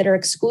neighborhoods that are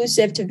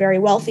exclusive to very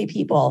wealthy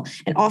people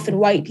and often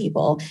white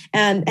people,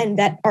 and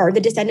that are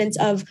the descendants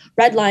of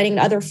redlining and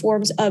other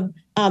forms of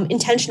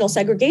intentional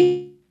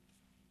segregation.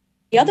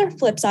 The other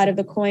flip side of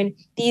the coin,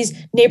 these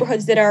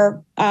neighborhoods that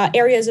are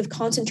areas of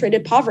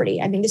concentrated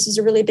poverty. I mean, this is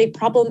a really big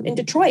problem in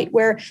Detroit,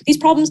 where these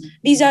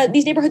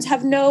neighborhoods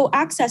have no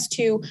access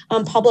to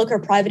public or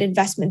private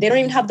investment. They don't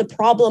even have the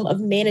problem of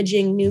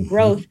managing new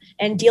growth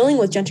and dealing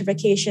with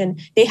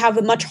gentrification. They have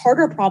a much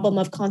harder problem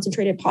of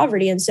concentrated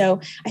poverty. And so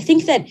I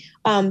think that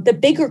the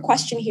bigger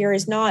question here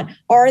is not,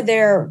 are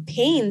there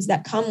pains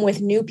that come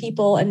with new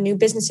people and new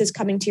businesses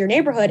coming to your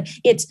neighborhood?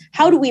 It's,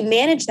 how do we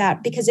manage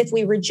that? Because if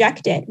we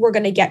reject it, we're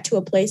going to get to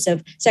a place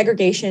of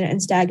segregation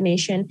and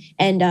stagnation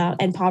and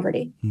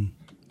poverty.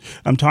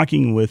 I'm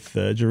talking with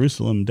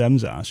Jerusalem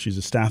Demzas. She's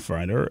a staff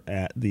writer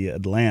at The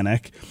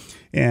Atlantic,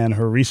 and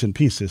her recent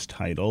piece is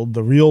titled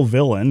 "The Real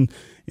Villain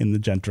in the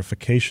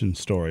Gentrification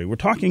Story." We're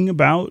talking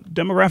about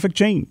demographic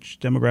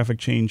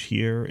change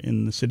here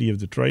in the city of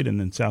Detroit and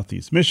in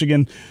Southeast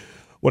Michigan,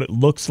 what it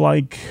looks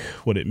like,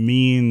 what it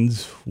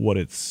means, what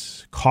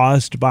it's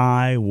caused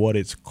by, what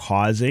it's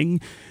causing,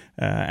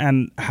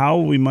 and how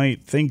we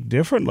might think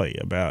differently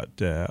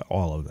about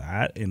all of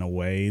that in a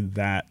way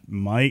that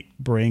might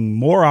bring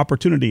more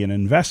opportunity and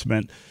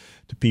investment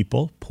to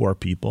people, poor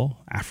people,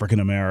 African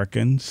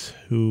Americans,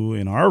 who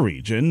in our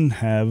region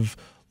have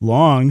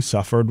long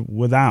suffered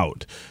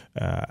without.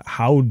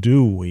 How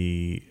do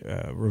we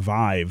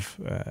revive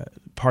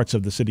parts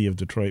of the city of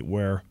Detroit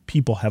where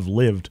people have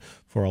lived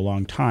for a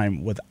long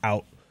time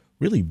without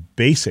really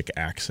basic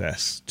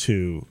access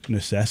to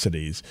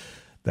necessities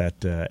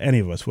that any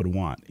of us would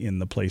want in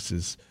the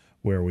places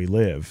where we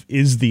live?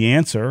 Is the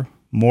answer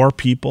more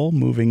people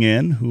moving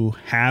in who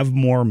have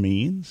more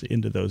means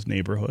into those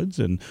neighborhoods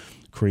and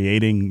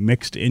creating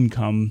mixed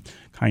income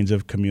kinds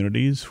of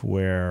communities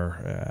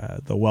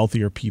where the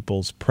wealthier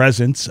people's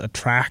presence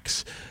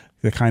attracts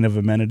the kind of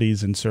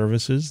amenities and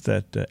services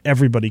that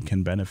everybody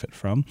can benefit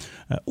from?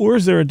 Or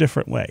is there a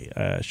different way?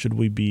 Should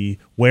we be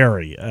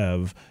wary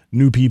of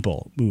new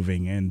people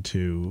moving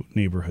into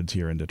neighborhoods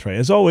here in Detroit?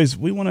 As always,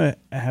 we want to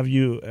have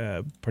you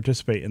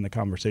participate in the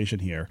conversation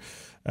here.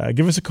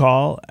 Give us a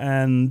call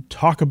and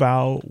talk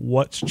about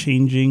what's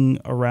changing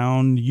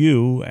around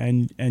you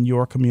and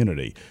your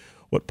community.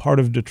 What part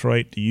of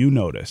Detroit do you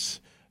notice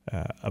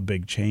a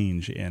big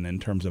change in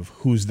terms of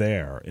who's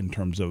there, in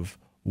terms of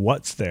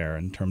what's there,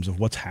 in terms of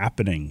what's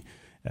happening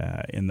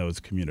in those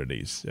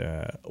communities?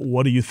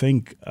 What do you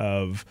think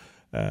of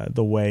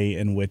the way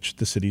in which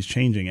the city's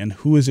changing, and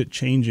who is it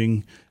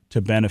changing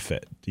to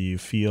benefit? Do you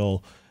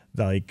feel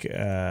like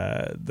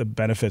the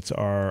benefits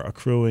are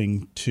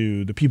accruing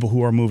to the people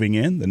who are moving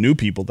in, the new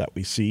people that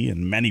we see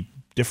in many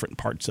different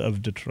parts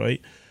of Detroit?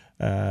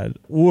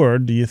 Or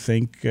do you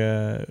think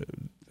that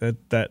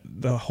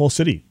the whole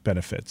city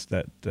benefits,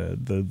 that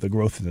the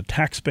growth in the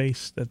tax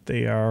base that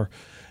they are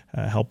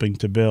helping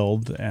to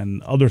build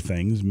and other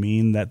things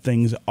mean that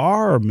things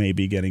are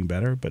maybe getting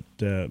better, but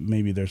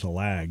maybe there's a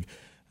lag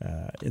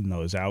in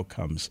those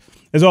outcomes?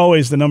 As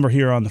always, the number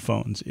here on the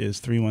phones is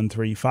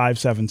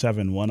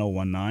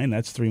 313-577-1019.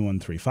 That's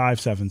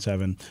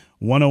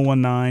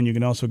 313-577-1019. You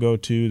can also go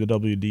to the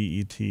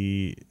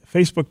WDET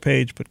Facebook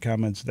page, put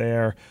comments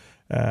there,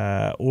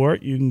 or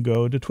you can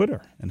go to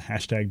Twitter and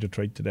hashtag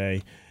Detroit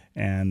Today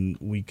and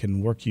we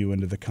can work you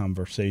into the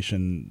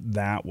conversation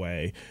that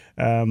way.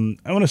 I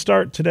want to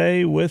start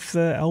today with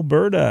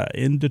Alberta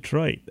in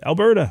Detroit.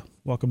 Alberta,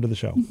 welcome to the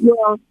show.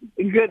 Well,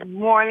 good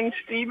morning,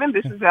 Stephen.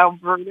 This is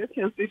Alberta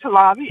Tinsley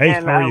Talabi. Hey,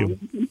 how are you?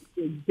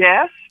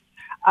 Yes,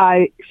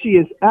 she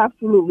is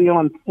absolutely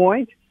on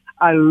point.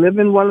 I live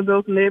in one of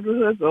those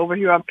neighborhoods over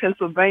here on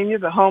Pennsylvania,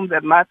 the home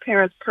that my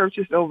parents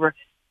purchased over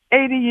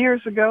 80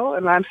 years ago,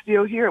 and I'm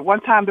still here. At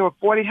one time, there were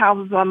 40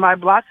 houses on my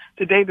block.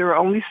 Today, there are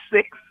only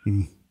 6.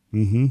 Mm-hmm.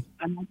 And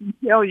I can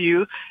tell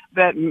you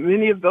that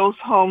many of those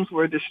homes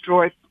were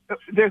destroyed.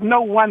 There's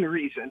no one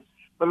reason.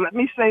 But let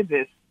me say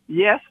this.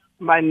 Yes,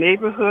 my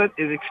neighborhood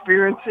is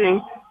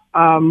experiencing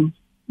a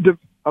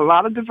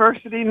lot of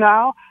diversity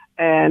now,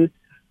 and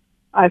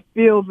I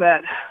feel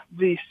that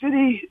the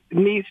city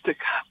needs to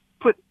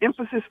put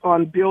emphasis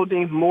on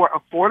building more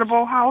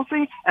affordable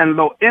housing and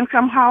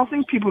low-income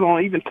housing. People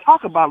don't even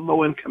talk about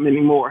low-income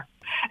anymore.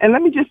 And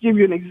let me just give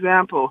you an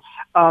example.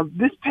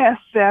 This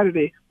past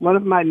Saturday, one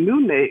of my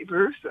new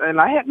neighbors, and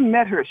I hadn't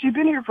met her. She'd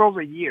been here for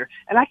over a year.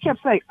 And I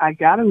kept saying, I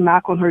got to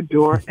knock on her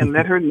door and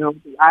let her know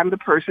that I'm the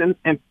person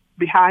and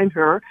behind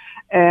her,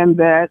 and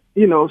that,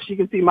 you know, she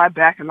can see my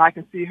back and I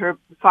can see her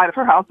side of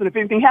her house. And if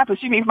anything happens,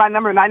 she needs my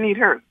number and I need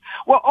hers.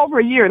 Well, over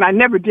a year, and I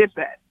never did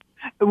that.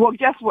 Well,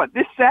 guess what?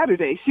 This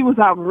Saturday, she was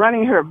out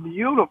running her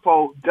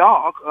beautiful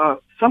dog,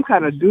 some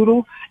kind of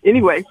doodle.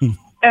 Anyway,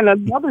 and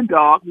another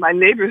dog, my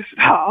neighbor's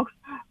dog,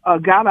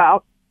 got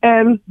out,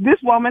 and this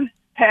woman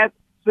had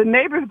the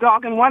neighbor's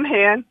dog in one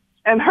hand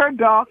and her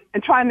dog,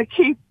 and trying to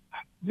keep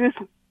this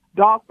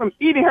dog from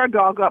eating her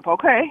dog up,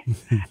 okay?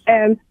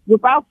 And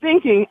without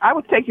thinking, I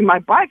was taking my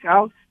bike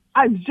out.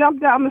 I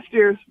jumped down the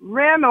stairs,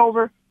 ran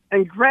over,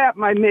 and grabbed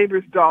my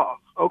neighbor's dog,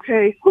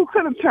 okay? Who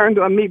could have turned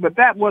on me? But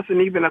that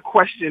wasn't even a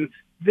question.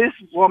 This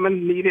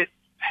woman needed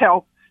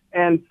help,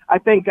 and I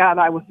thank God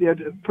I was there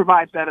to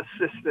provide that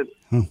assistance.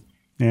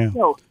 Yeah.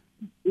 So,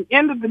 at the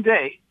end of the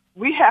day,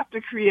 we have to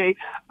create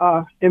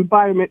an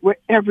environment where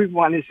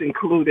everyone is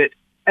included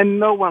and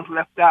no one's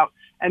left out.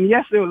 And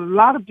yes, there are a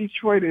lot of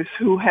Detroiters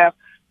who have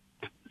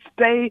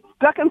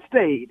stuck and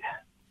stayed,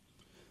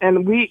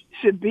 and we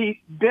should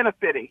be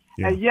benefiting.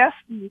 Yeah. And yes,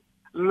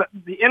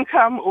 the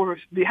income or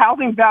the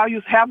housing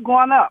values have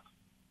gone up.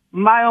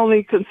 My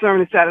only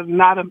concern is that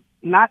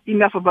not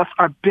enough of us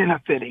are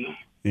benefiting.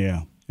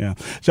 Yeah. Yeah.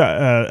 So,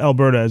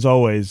 Alberta, as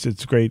always,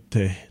 it's great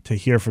to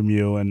hear from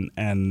you.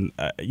 And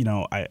you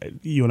know,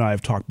 you and I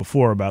have talked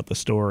before about the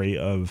story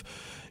of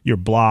your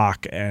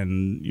block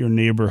and your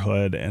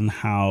neighborhood and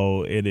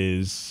how it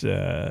is,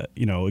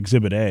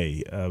 Exhibit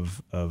A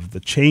of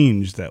the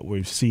change that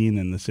we've seen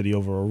in the city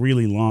over a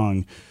really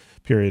long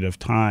period of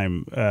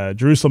time.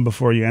 Jerusalem,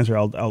 before you answer,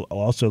 I'll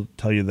also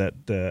tell you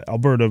that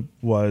Alberta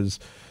was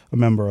a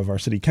member of our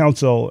city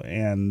council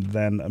and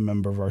then a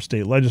member of our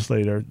state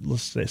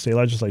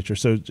legislature.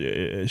 So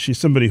she's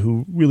somebody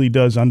who really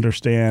does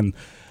understand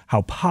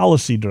how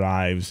policy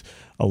drives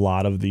a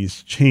lot of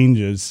these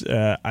changes.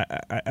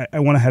 I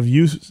want to have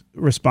you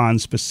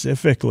respond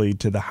specifically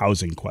to the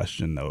housing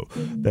question, though,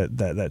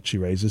 that she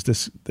raises,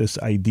 this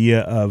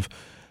idea of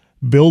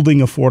building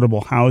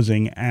affordable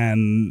housing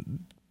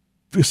and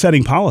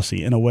setting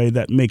policy in a way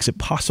that makes it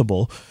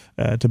possible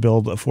to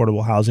build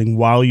affordable housing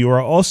while you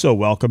are also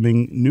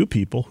welcoming new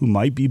people who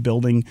might be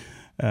building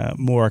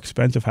more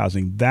expensive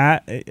housing.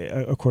 That,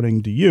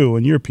 according to you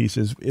and your piece,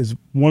 is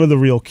one of the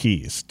real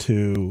keys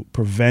to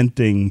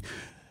preventing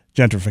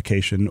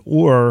gentrification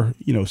or,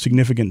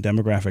 significant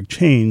demographic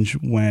change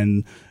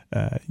when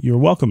you're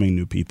welcoming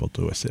new people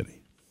to a city.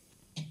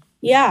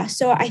 Yeah,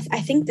 so I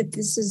think that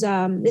this is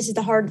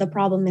the heart of the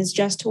problem, is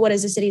just what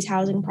is the city's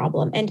housing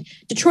problem. And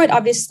Detroit,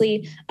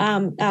 obviously,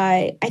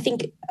 I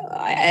think.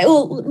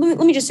 Let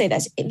me just say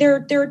this: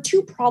 there are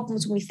two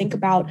problems when we think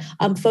about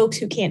folks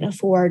who can't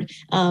afford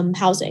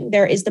housing.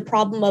 There is the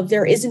problem of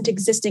there isn't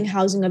existing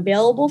housing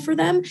available for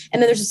them,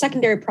 and then there's a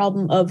secondary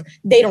problem of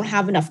they don't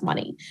have enough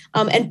money.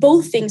 And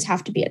both things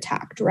have to be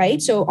attacked,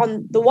 right? So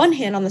on the one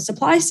hand, on the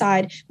supply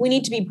side, we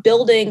need to be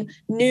building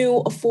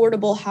new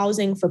affordable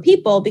housing for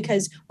people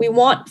because we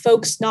want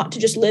folks not to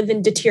just live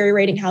in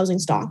deteriorating housing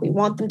stock. We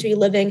want them to be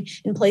living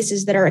in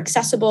places that are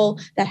accessible,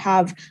 that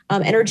have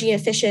energy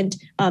efficient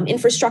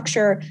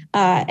infrastructure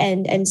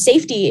and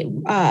safety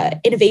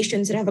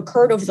innovations that have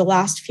occurred over the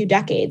last few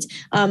decades.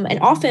 And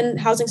often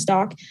housing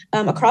stock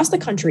across the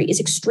country is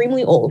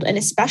extremely old, and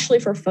especially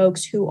for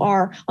folks who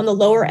are on the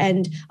lower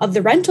end of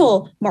the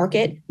rental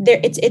market,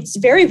 it's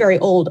very, very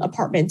old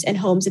apartments and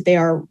homes that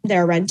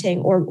they're renting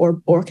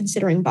or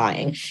considering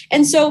buying.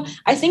 And so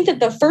I think that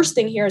the first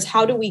thing here is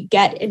how do we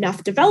get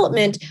enough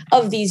development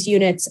of these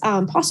units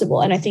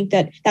possible? And I think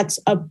that that's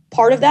a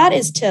part of that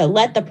is to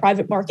let the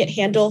private market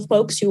handle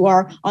folks who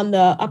are on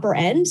the upper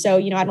end. So,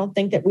 I don't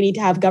think that we need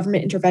to have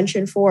government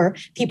intervention for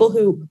people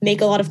who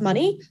make a lot of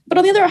money. But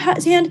on the other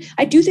hand,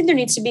 I do think there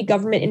needs to be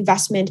government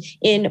investment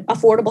in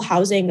affordable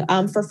housing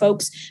for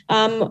folks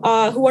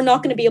who are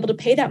not going to be able to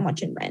pay that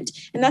much in rent.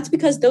 And that's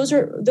because those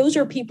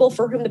are people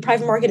for whom the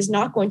private market is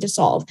not going to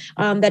solve,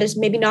 that is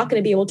maybe not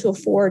going to be able to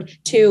afford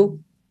to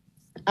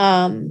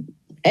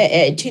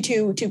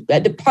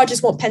the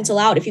projects won't pencil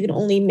out if you can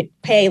only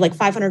pay like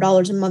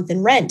 $500 a month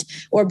in rent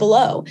or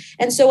below.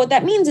 And so what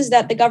that means is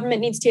that the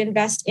government needs to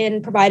invest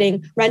in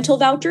providing rental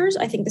vouchers.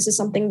 I think this is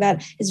something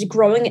that is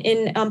growing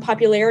in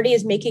popularity,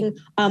 is making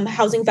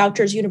housing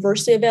vouchers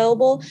universally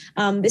available.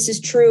 This is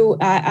true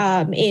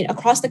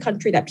across the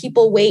country, that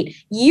people wait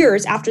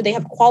years after they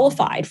have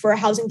qualified for a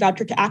housing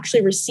voucher to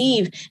actually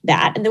receive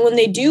that. And then when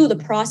they do, the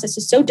process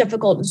is so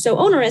difficult and so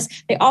onerous,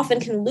 they often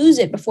can lose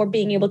it before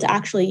being able to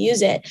actually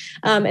use it.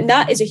 And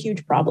that is a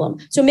huge problem.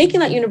 So making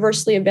that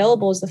universally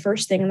available is the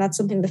first thing. And that's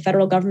something the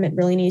federal government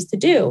really needs to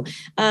do.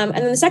 And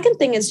then the second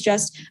thing is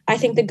just, I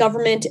think the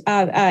government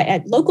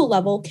at local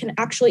level can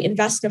actually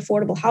invest in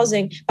affordable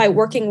housing by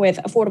working with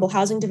affordable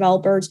housing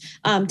developers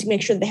to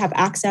make sure that they have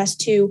access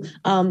to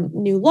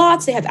new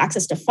lots, they have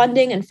access to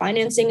funding and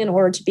financing in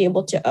order to be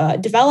able to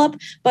develop.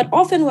 But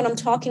often when I'm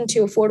talking to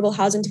affordable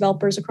housing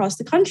developers across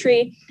the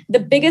country, the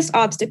biggest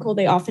obstacle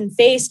they often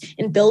face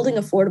in building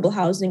affordable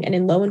housing and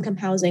in low-income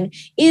housing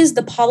is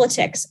the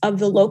politics of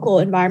the local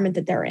environment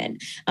that they're in.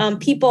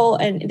 People,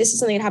 and this is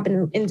something that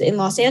happened in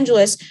Los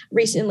Angeles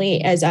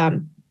recently, as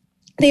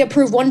they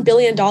approved $1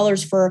 billion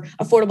for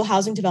affordable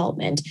housing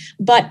development,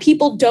 but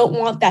people don't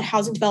want that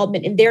housing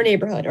development in their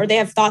neighborhood, or they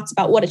have thoughts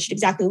about what it should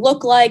exactly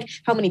look like,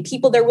 how many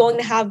people they're willing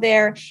to have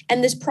there.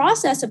 And this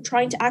process of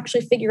trying to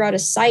actually figure out a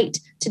site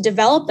to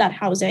develop that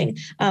housing,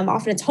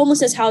 often it's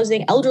homelessness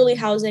housing, elderly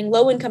housing,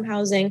 low-income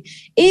housing,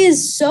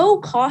 is so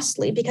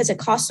costly because it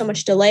costs so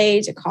much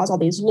delays, it costs all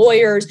these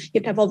lawyers, you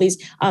have to have all these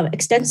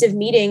extensive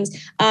meetings,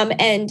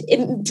 and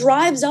it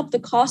drives up the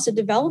cost of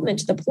development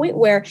to the point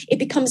where it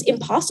becomes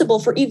impossible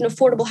for even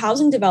affordable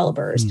housing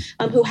developers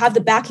who have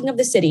the backing of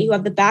the city, who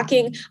have the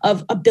backing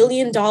of $1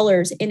 billion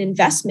in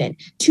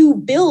investment to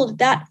build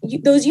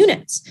those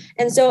units.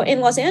 And so in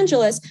Los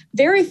Angeles,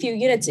 very few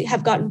units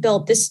have gotten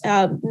built. This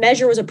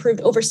measure was approved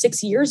over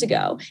 6 years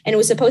ago, and it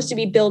was supposed to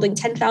be building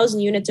 10,000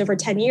 units over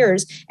 10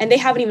 years, and they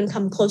haven't even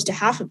come close to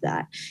half of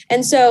that.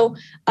 And so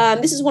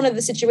this is one of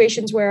the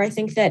situations where I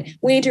think that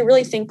we need to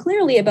really think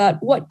clearly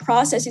about what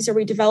processes are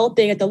we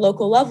developing at the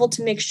local level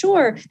to make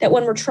sure that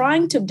when we're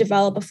trying to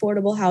develop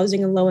affordable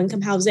housing and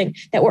low-income housing,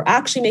 that we're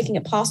actually making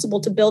it possible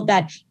to build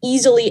that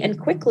easily and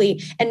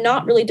quickly, and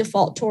not really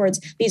default towards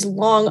these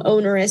long,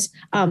 onerous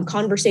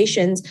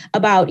conversations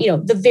about,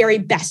 the very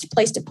best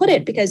place to put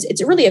it, because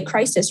it's really a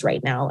crisis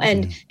right now.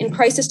 And in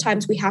crisis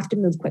times, we have to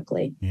move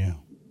quickly. Yeah.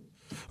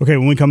 Okay,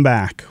 when we come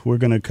back, we're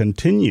going to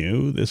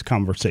continue this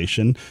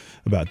conversation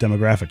about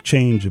demographic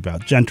change,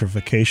 about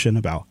gentrification,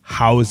 about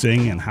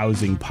housing and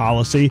housing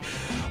policy.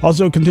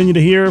 Also continue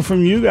to hear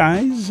from you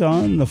guys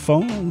on the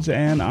phones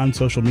and on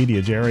social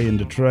media. Jerry in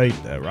Detroit,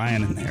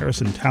 Ryan in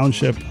Harrison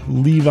Township,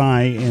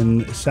 Levi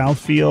in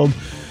Southfield.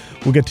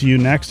 We'll get to you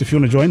next. If you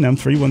want to join them,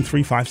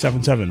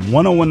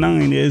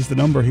 313-577-1019 is the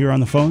number here on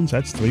the phones.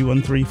 That's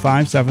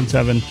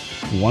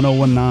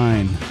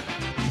 313-577-1019.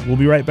 We'll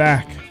be right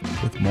back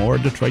with more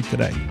Detroit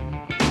Today.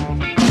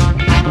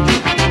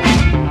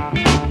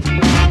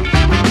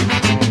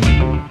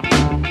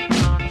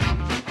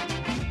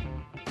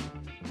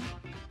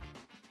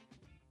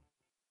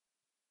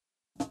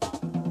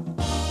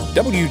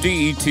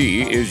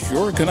 WDET is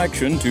your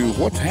connection to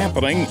what's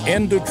happening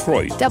in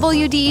Detroit.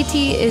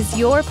 WDET is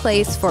your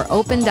place for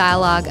open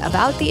dialogue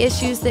about the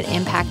issues that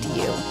impact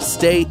you.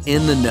 Stay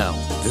in the know.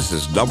 This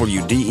is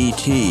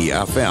WDET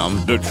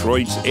FM,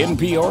 Detroit's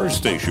NPR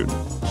station.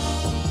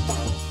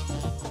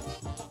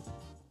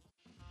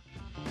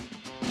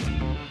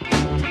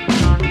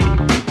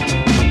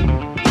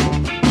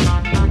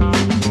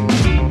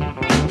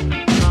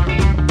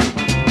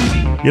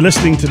 You're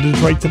listening to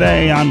Detroit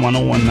Today on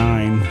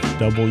 101.9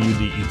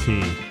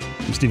 WDET.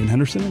 I'm Stephen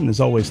Henderson, and as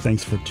always,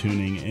 thanks for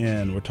tuning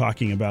in. We're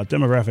talking about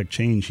demographic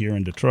change here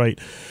in Detroit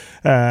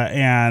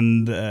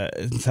and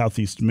in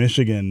Southeast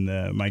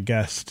Michigan. My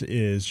guest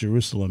is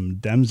Jerusalem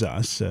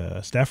Demzas,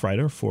 a staff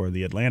writer for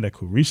The Atlantic,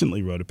 who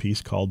recently wrote a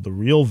piece called The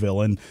Real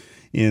Villain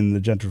in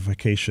the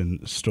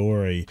Gentrification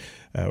Story.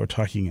 We're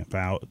talking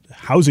about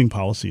housing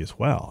policy as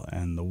well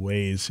and the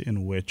ways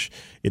in which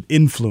it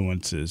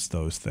influences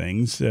those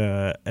things.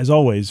 As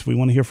always, we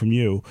want to hear from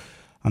you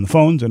on the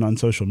phones and on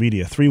social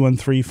media.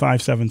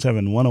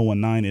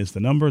 313-577-1019 is the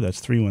number.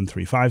 That's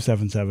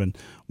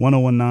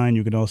 313-577-1019.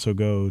 You can also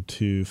go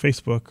to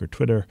Facebook or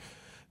Twitter,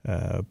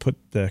 put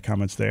the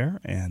comments there,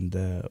 and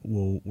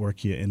we'll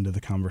work you into the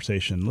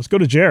conversation. Let's go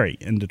to Jerry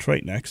in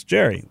Detroit next.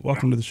 Jerry,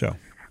 welcome to the show.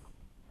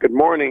 Good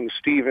morning,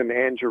 Stephen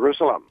and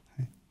Jerusalem.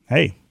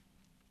 Hey.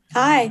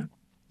 Hi.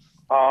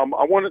 I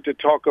wanted to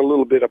talk a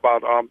little bit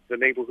about the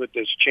neighborhood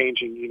that's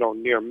changing,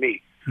 near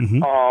me.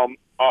 Mm-hmm.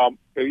 Are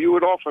you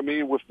at all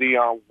familiar with the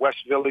West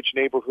Village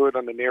neighborhood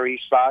on the Near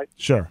East Side?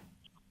 Sure.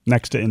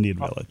 Next to Indian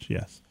Village,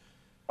 yes.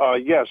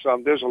 Yes.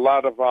 There's a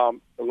lot of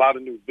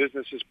new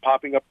businesses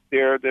popping up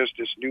there. There's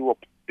this new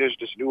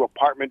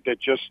apartment that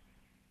just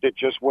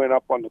went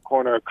up on the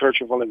corner of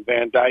Kercheval and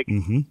Van Dyke.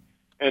 Mm-hmm.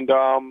 And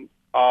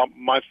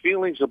my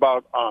feelings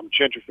about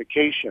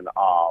gentrification,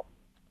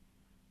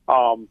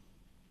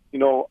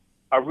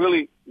 I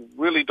really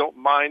don't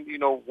mind,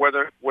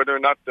 whether or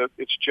not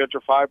it's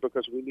gentrified,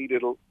 because we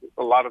needed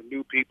a lot of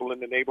new people in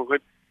the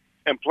neighborhood.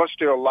 And plus,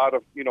 there are a lot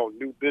of,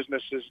 new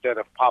businesses that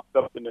have popped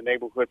up in the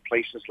neighborhood,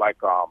 places like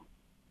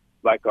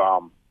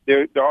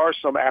there are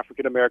some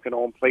African-American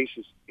owned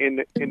places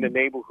in the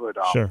neighborhood,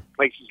 Sure.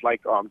 Places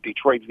like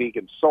Detroit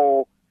Vegan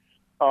Soul.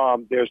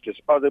 There's this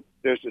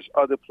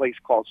other place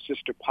called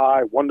Sister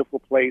Pie, wonderful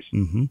place,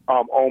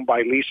 owned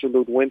by Lisa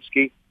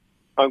Ludwinski.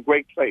 A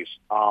great place.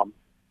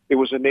 It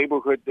was a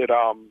neighborhood that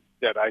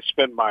I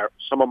spent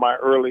some of my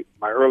early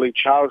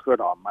childhood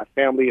on. My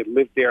family had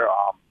lived there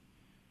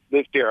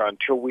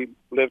until we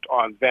lived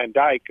on Van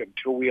Dyke,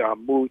 until we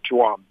moved to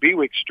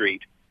Bewick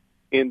Street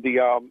in the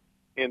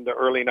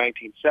early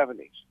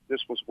 1970s.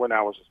 This was when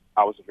I was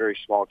a very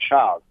small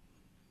child.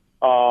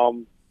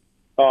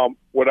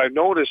 What I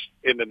noticed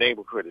in the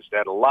neighborhood is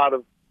that a lot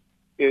of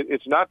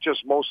it's not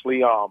just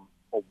mostly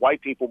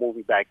white people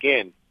moving back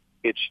in.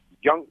 It's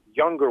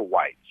younger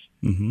whites,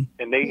 and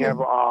they have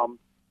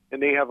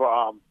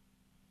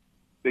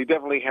they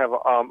definitely have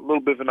a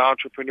little bit of an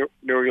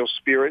entrepreneurial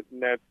spirit,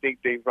 and I think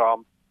they've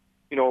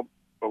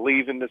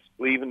believe in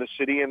the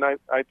city. And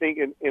I think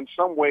in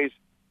some ways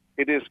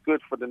it is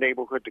good for the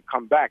neighborhood to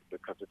come back,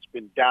 because it's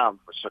been down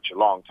for such a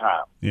long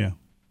time. Yeah.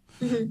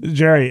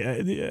 Jerry,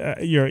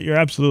 you're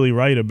absolutely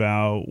right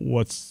about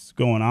what's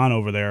going on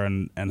over there,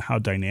 and how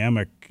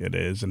dynamic it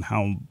is, and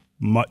how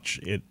much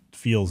it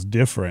feels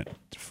different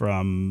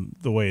from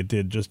the way it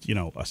did just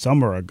a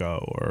summer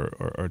ago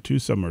or 2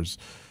 summers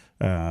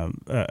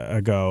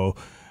ago.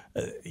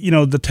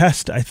 The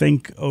test, I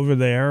think, over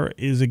there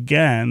is,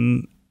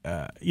 again,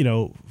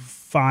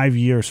 5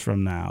 years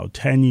from now,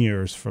 10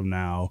 years from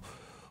now,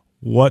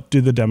 what do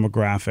the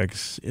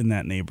demographics in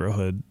that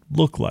neighborhood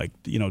look like?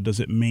 Does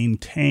it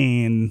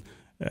maintain,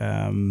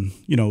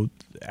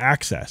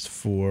 access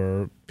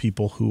for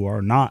people who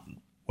are not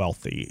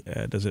wealthy?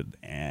 Does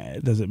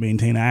it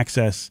maintain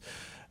access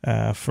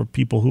for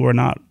people who are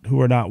not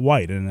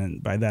white?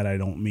 And by that I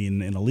don't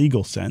mean in a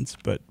legal sense,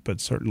 but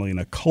certainly in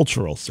a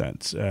cultural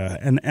sense.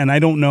 And I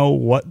don't know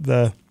what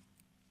the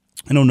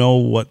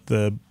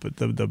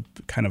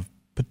kind of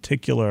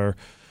particular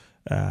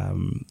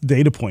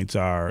data points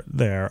are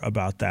there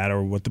about that,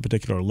 or what the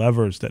particular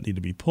levers that need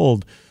to be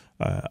pulled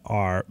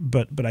are.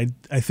 But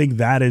I think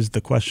that is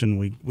the question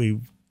we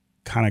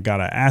kind of got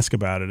to ask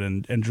about it.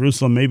 And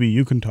Jerusalem, maybe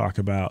you can talk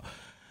about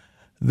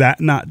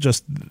that, not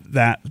just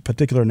that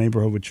particular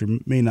neighborhood, which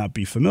you may not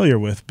be familiar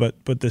with,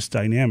 but this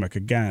dynamic.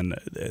 Again,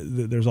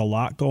 there's a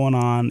lot going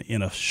on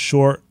in a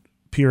short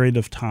period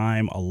of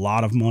time, a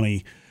lot of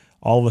money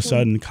all of a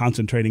sudden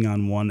concentrating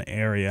on one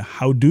area.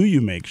 How do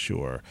you make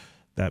sure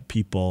that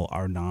people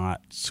are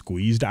not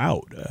squeezed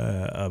out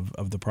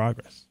of the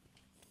progress?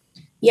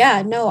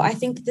 Yeah, no, I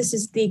think this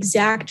is the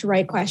exact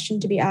right question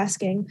to be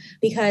asking,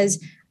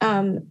 because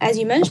as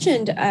you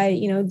mentioned,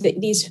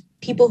 these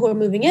people who are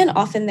moving in,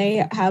 often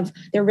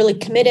they're really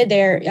committed.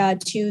 They're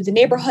to the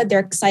neighborhood. They're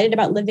excited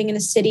about living in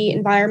a city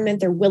environment.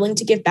 They're willing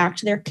to give back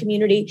to their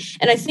community.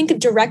 And I think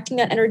directing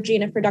that energy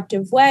in a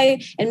productive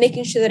way and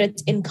making sure that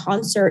it's in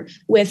concert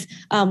with,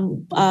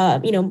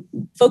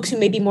 folks who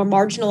may be more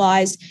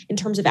marginalized in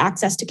terms of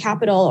access to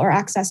capital or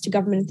access to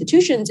government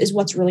institutions is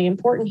what's really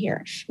important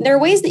here. And there are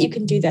ways that you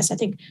can do this. I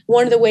think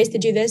one of the ways to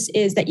do this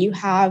is that you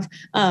have,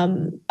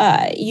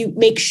 you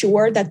make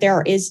sure that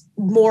there is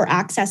more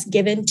access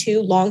given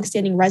to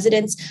longstanding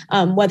residents,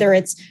 whether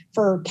it's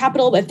for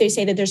capital, if they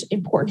say that there's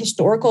important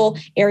historical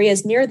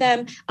areas near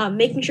them,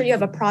 making sure you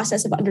have a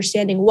process of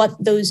understanding what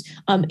those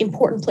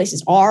important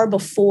places are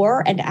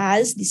before and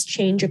as this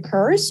change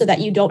occurs, so that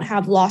you don't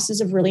have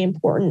losses of really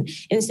important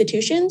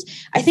institutions.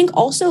 I think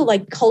also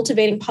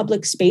cultivating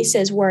public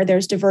spaces where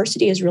there's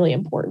diversity is really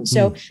important.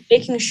 So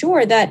making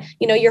sure that,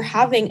 you're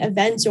having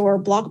events or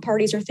block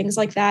parties or things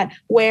like that,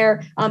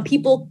 where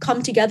people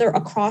come together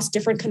across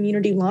different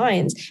community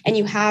lines, and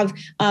you have,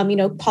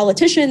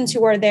 politicians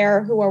who are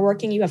there, who are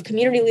working, you have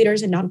community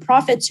leaders and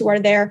nonprofits who are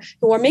there,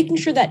 who are making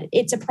sure that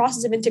it's a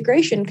process of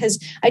integration.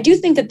 Because I do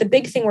think that the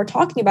big thing we're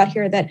talking about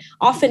here that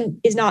often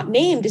is not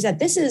named is that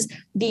this is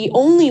the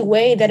only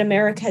way that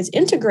America has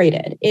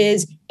integrated,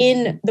 is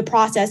in the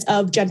process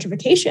of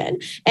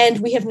gentrification. And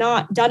we have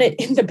not done it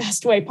in the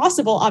best way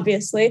possible,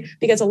 obviously,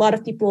 because a lot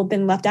of people have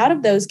been left out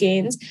of those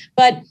gains.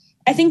 But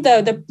I think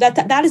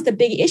that is the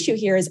big issue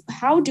here, is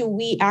how do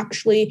we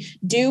actually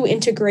do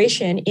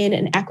integration in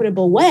an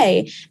equitable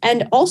way,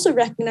 and also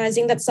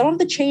recognizing that some of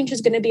the change is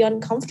going to be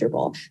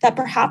uncomfortable, that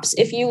perhaps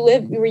if you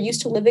were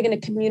used to living in a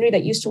community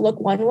that used to look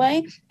one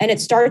way and it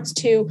starts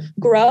to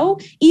grow,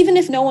 even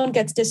if no one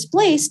gets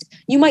displaced,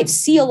 you might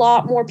see a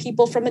lot more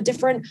people from a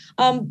different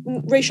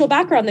racial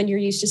background than you're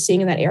used to seeing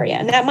in that area.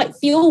 And that might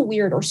feel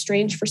weird or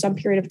strange for some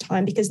period of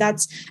time, because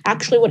that's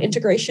actually what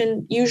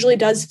integration usually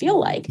does feel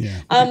like.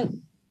 Yeah.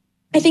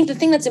 I think the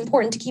thing that's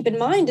important to keep in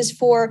mind is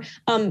for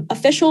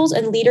officials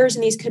and leaders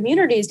in these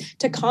communities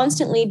to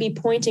constantly be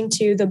pointing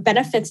to the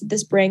benefits that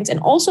this brings, and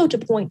also to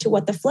point to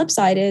what the flip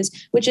side is,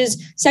 which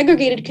is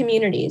segregated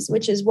communities,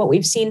 which is what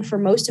we've seen for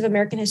most of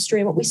American history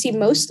and what we see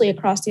mostly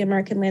across the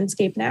American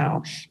landscape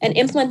now, and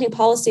implementing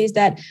policies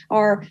that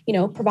are,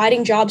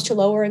 providing jobs to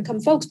lower income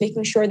folks,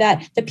 making sure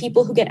that the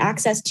people who get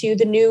access to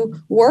the new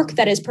work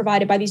that is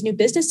provided by these new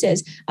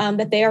businesses,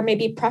 that they are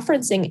maybe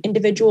preferencing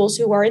individuals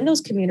who are in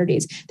those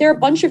communities. There are a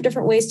bunch of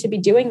different ways to be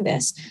doing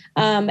this.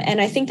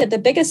 And I think that the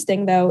biggest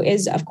thing, though,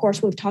 is, of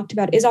course, we've talked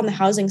about is on the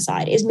housing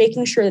side, is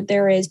making sure that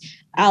there is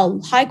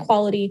high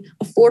quality,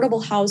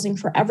 affordable housing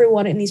for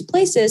everyone in these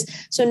places.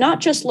 So not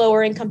just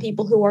lower income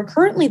people who are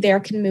currently there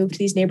can move to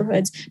these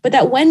neighborhoods, but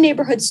that when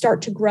neighborhoods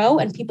start to grow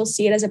and people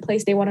see it as a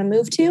place they want to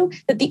move to,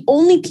 that the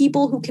only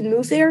people who can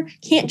move there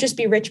can't just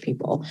be rich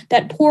people,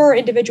 that poorer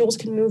individuals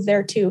can move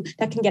there too,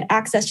 that can get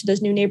access to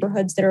those new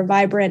neighborhoods that are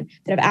vibrant,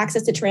 that have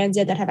access to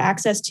transit, that have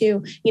access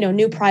to,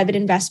 new private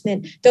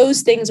investment.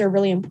 Those things are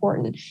really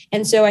important.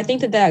 And so I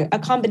think that a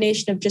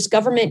combination of just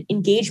government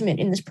engagement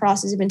in this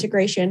process of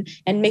integration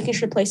and making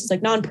sure places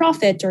like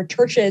nonprofits or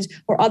churches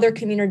or other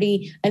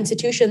community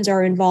institutions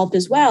are involved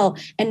as well,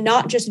 and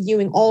not just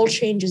viewing all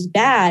change as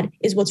bad,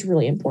 is what's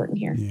really important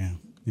here.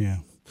 Yeah.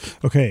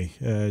 Okay,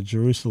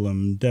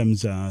 Jerusalem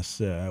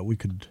Demzas, we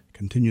could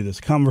continue this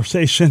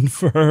conversation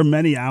for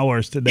many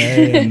hours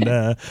today,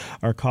 and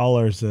our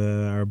callers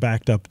are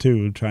backed up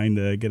too, trying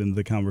to get into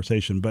the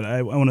conversation. But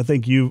I want to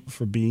thank you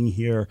for being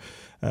here.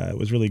 It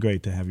was really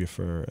great to have you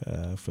for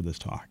this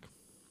talk.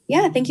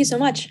 Yeah, thank you so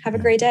much. Have a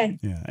great day.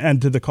 Yeah,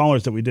 and to the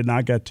callers that we did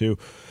not get to,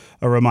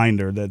 a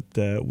reminder that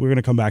we're going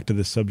to come back to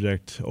this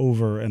subject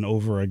over and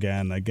over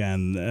again,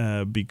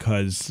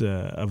 because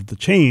of the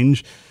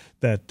change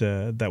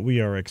that we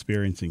are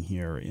experiencing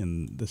here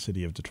in the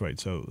city of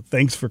Detroit. So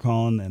thanks for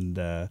calling,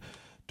 and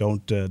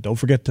don't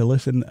forget to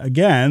listen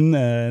again,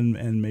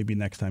 and maybe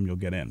next time you'll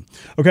get in.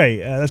 Okay,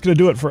 that's going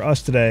to do it for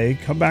us today.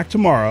 Come back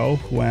tomorrow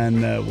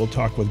when we'll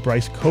talk with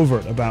Bryce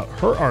Covert about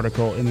her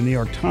article in the New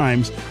York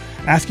Times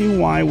asking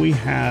why we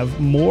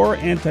have more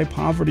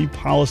anti-poverty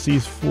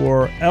policies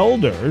for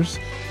elders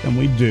than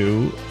we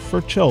do for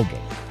children.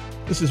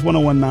 This is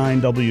 101.9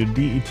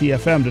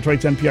 WDET-FM,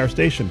 Detroit's NPR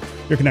station,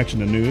 your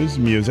connection to news,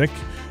 music,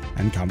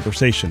 and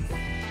conversation.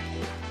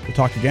 We'll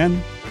talk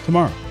again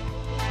tomorrow.